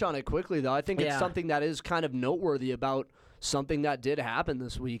wanted to touch on it quickly, though. I think it's something that is kind of noteworthy about something that did happen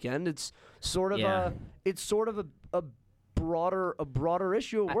this weekend. It's sort of a broader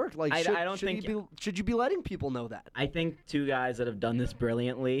issue at work. Like, should you be letting people know that? I think two guys that have done this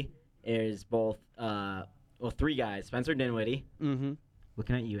brilliantly is both three guys: Spencer Dinwiddie. Mm-hmm.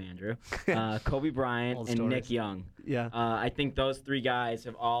 Looking at you, Andrew. Kobe Bryant and Nick Young. Yeah. I think those three guys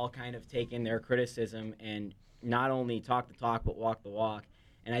have all kind of taken their criticism and not only talk the talk but walk the walk.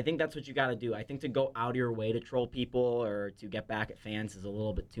 And I think that's what you got to do. I think to go out of your way to troll people or to get back at fans is a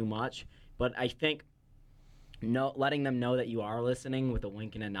little bit too much. But I think letting them know that you are listening with a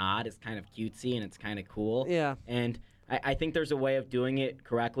wink and a nod is kind of cutesy and it's kind of cool. Yeah. And I think there's a way of doing it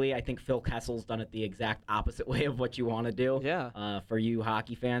correctly. I think Phil Kessel's done it the exact opposite way of what you want to do. Yeah. For you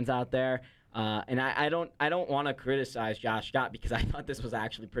hockey fans out there, and I don't want to criticize Josh Scott because I thought this was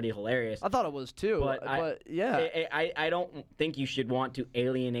actually pretty hilarious. I thought it was too. But yeah, I don't think you should want to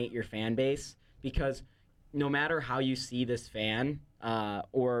alienate your fan base because no matter how you see this fan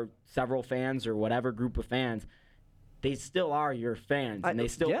or several fans or whatever group of fans, they still are your fans, and they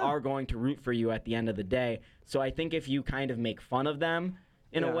still are going to root for you at the end of the day. So I think if you kind of make fun of them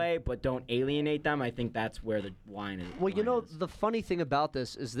in a way, but don't alienate them, I think that's where the line is. Well, the funny thing about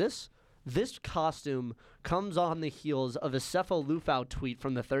this is this costume comes on the heels of a Cepho Lufau tweet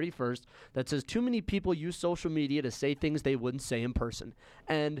from the 31st that says, "Too many people use social media to say things they wouldn't say in person."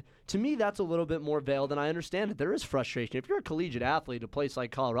 And to me, that's a little bit more veiled, and I understand it. There is frustration. If you're a collegiate athlete, a place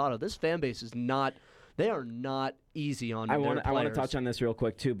like Colorado, this fan base is not... They are not easy on their players. I want to touch on this real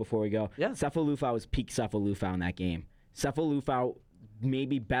quick, too, before we go. Yeah. Cepho Lufau was peak Cepho Lufau in that game. Cepho Lufau,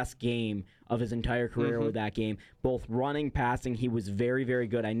 maybe best game of his entire career with that game. Both running, passing, he was very, very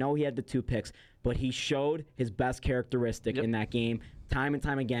good. I know he had the 2 picks, but he showed his best characteristic in that game time and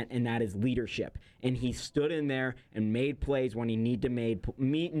time again, and that is leadership. And he stood in there and made plays when he need to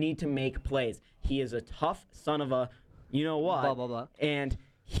make plays. He is a tough son of a you-know-what. Blah, blah, blah. And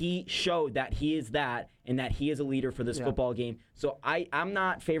he showed that he is that and that he is a leader for this football game. So I'm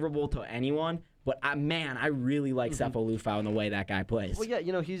not favorable to anyone, but I really like Cepho Lufau and the way that guy plays. Well,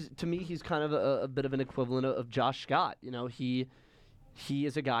 yeah, he's kind of a bit of an equivalent of Josh Scott. He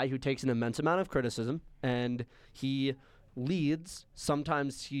is a guy who takes an immense amount of criticism, and he leads.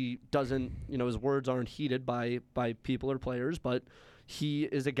 Sometimes he doesn't, his words aren't heeded by people or players, but he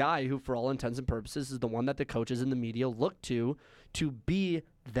is a guy who, for all intents and purposes, is the one that the coaches and the media look to be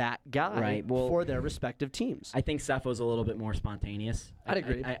that guy for their respective teams. I think Cepho's a little bit more spontaneous. I'd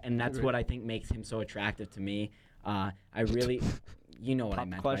agree. And that's what I think makes him so attractive to me. I really, you know what I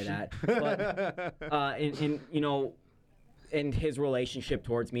meant by that. But, and his relationship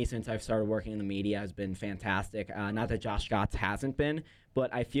towards me since I've started working in the media has been fantastic. Not that Josh Scott's hasn't been,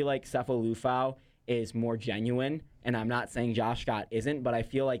 but I feel like Cepho Lufau is more genuine, and I'm not saying Josh Scott isn't, but I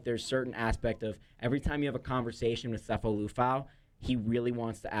feel like there's certain aspect of every time you have a conversation with Cepho Lufau, he really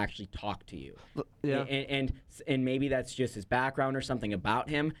wants to actually talk to you. Yeah. And maybe that's just his background or something about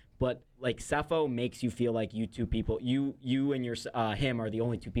him, but like Cepho makes you feel like you two people, you and your him are the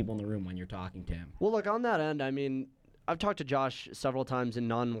only two people in the room when you're talking to him. Well, look, on that end, I mean, I've talked to Josh several times in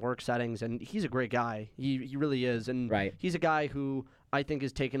non-work settings, and he's a great guy. He really is. And he's a guy who I think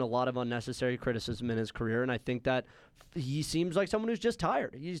has taken a lot of unnecessary criticism in his career, and I think that he seems like someone who's just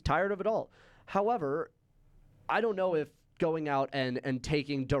tired. He's tired of it all. However, I don't know if going out and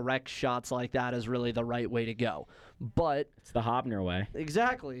taking direct shots like that is really the right way to go. But it's the Haubner way.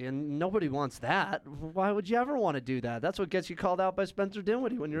 Exactly, and nobody wants that. Why would you ever want to do that? That's what gets you called out by Spencer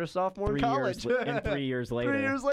Dinwiddie when you're a sophomore in college. 3 years later. 3 years later.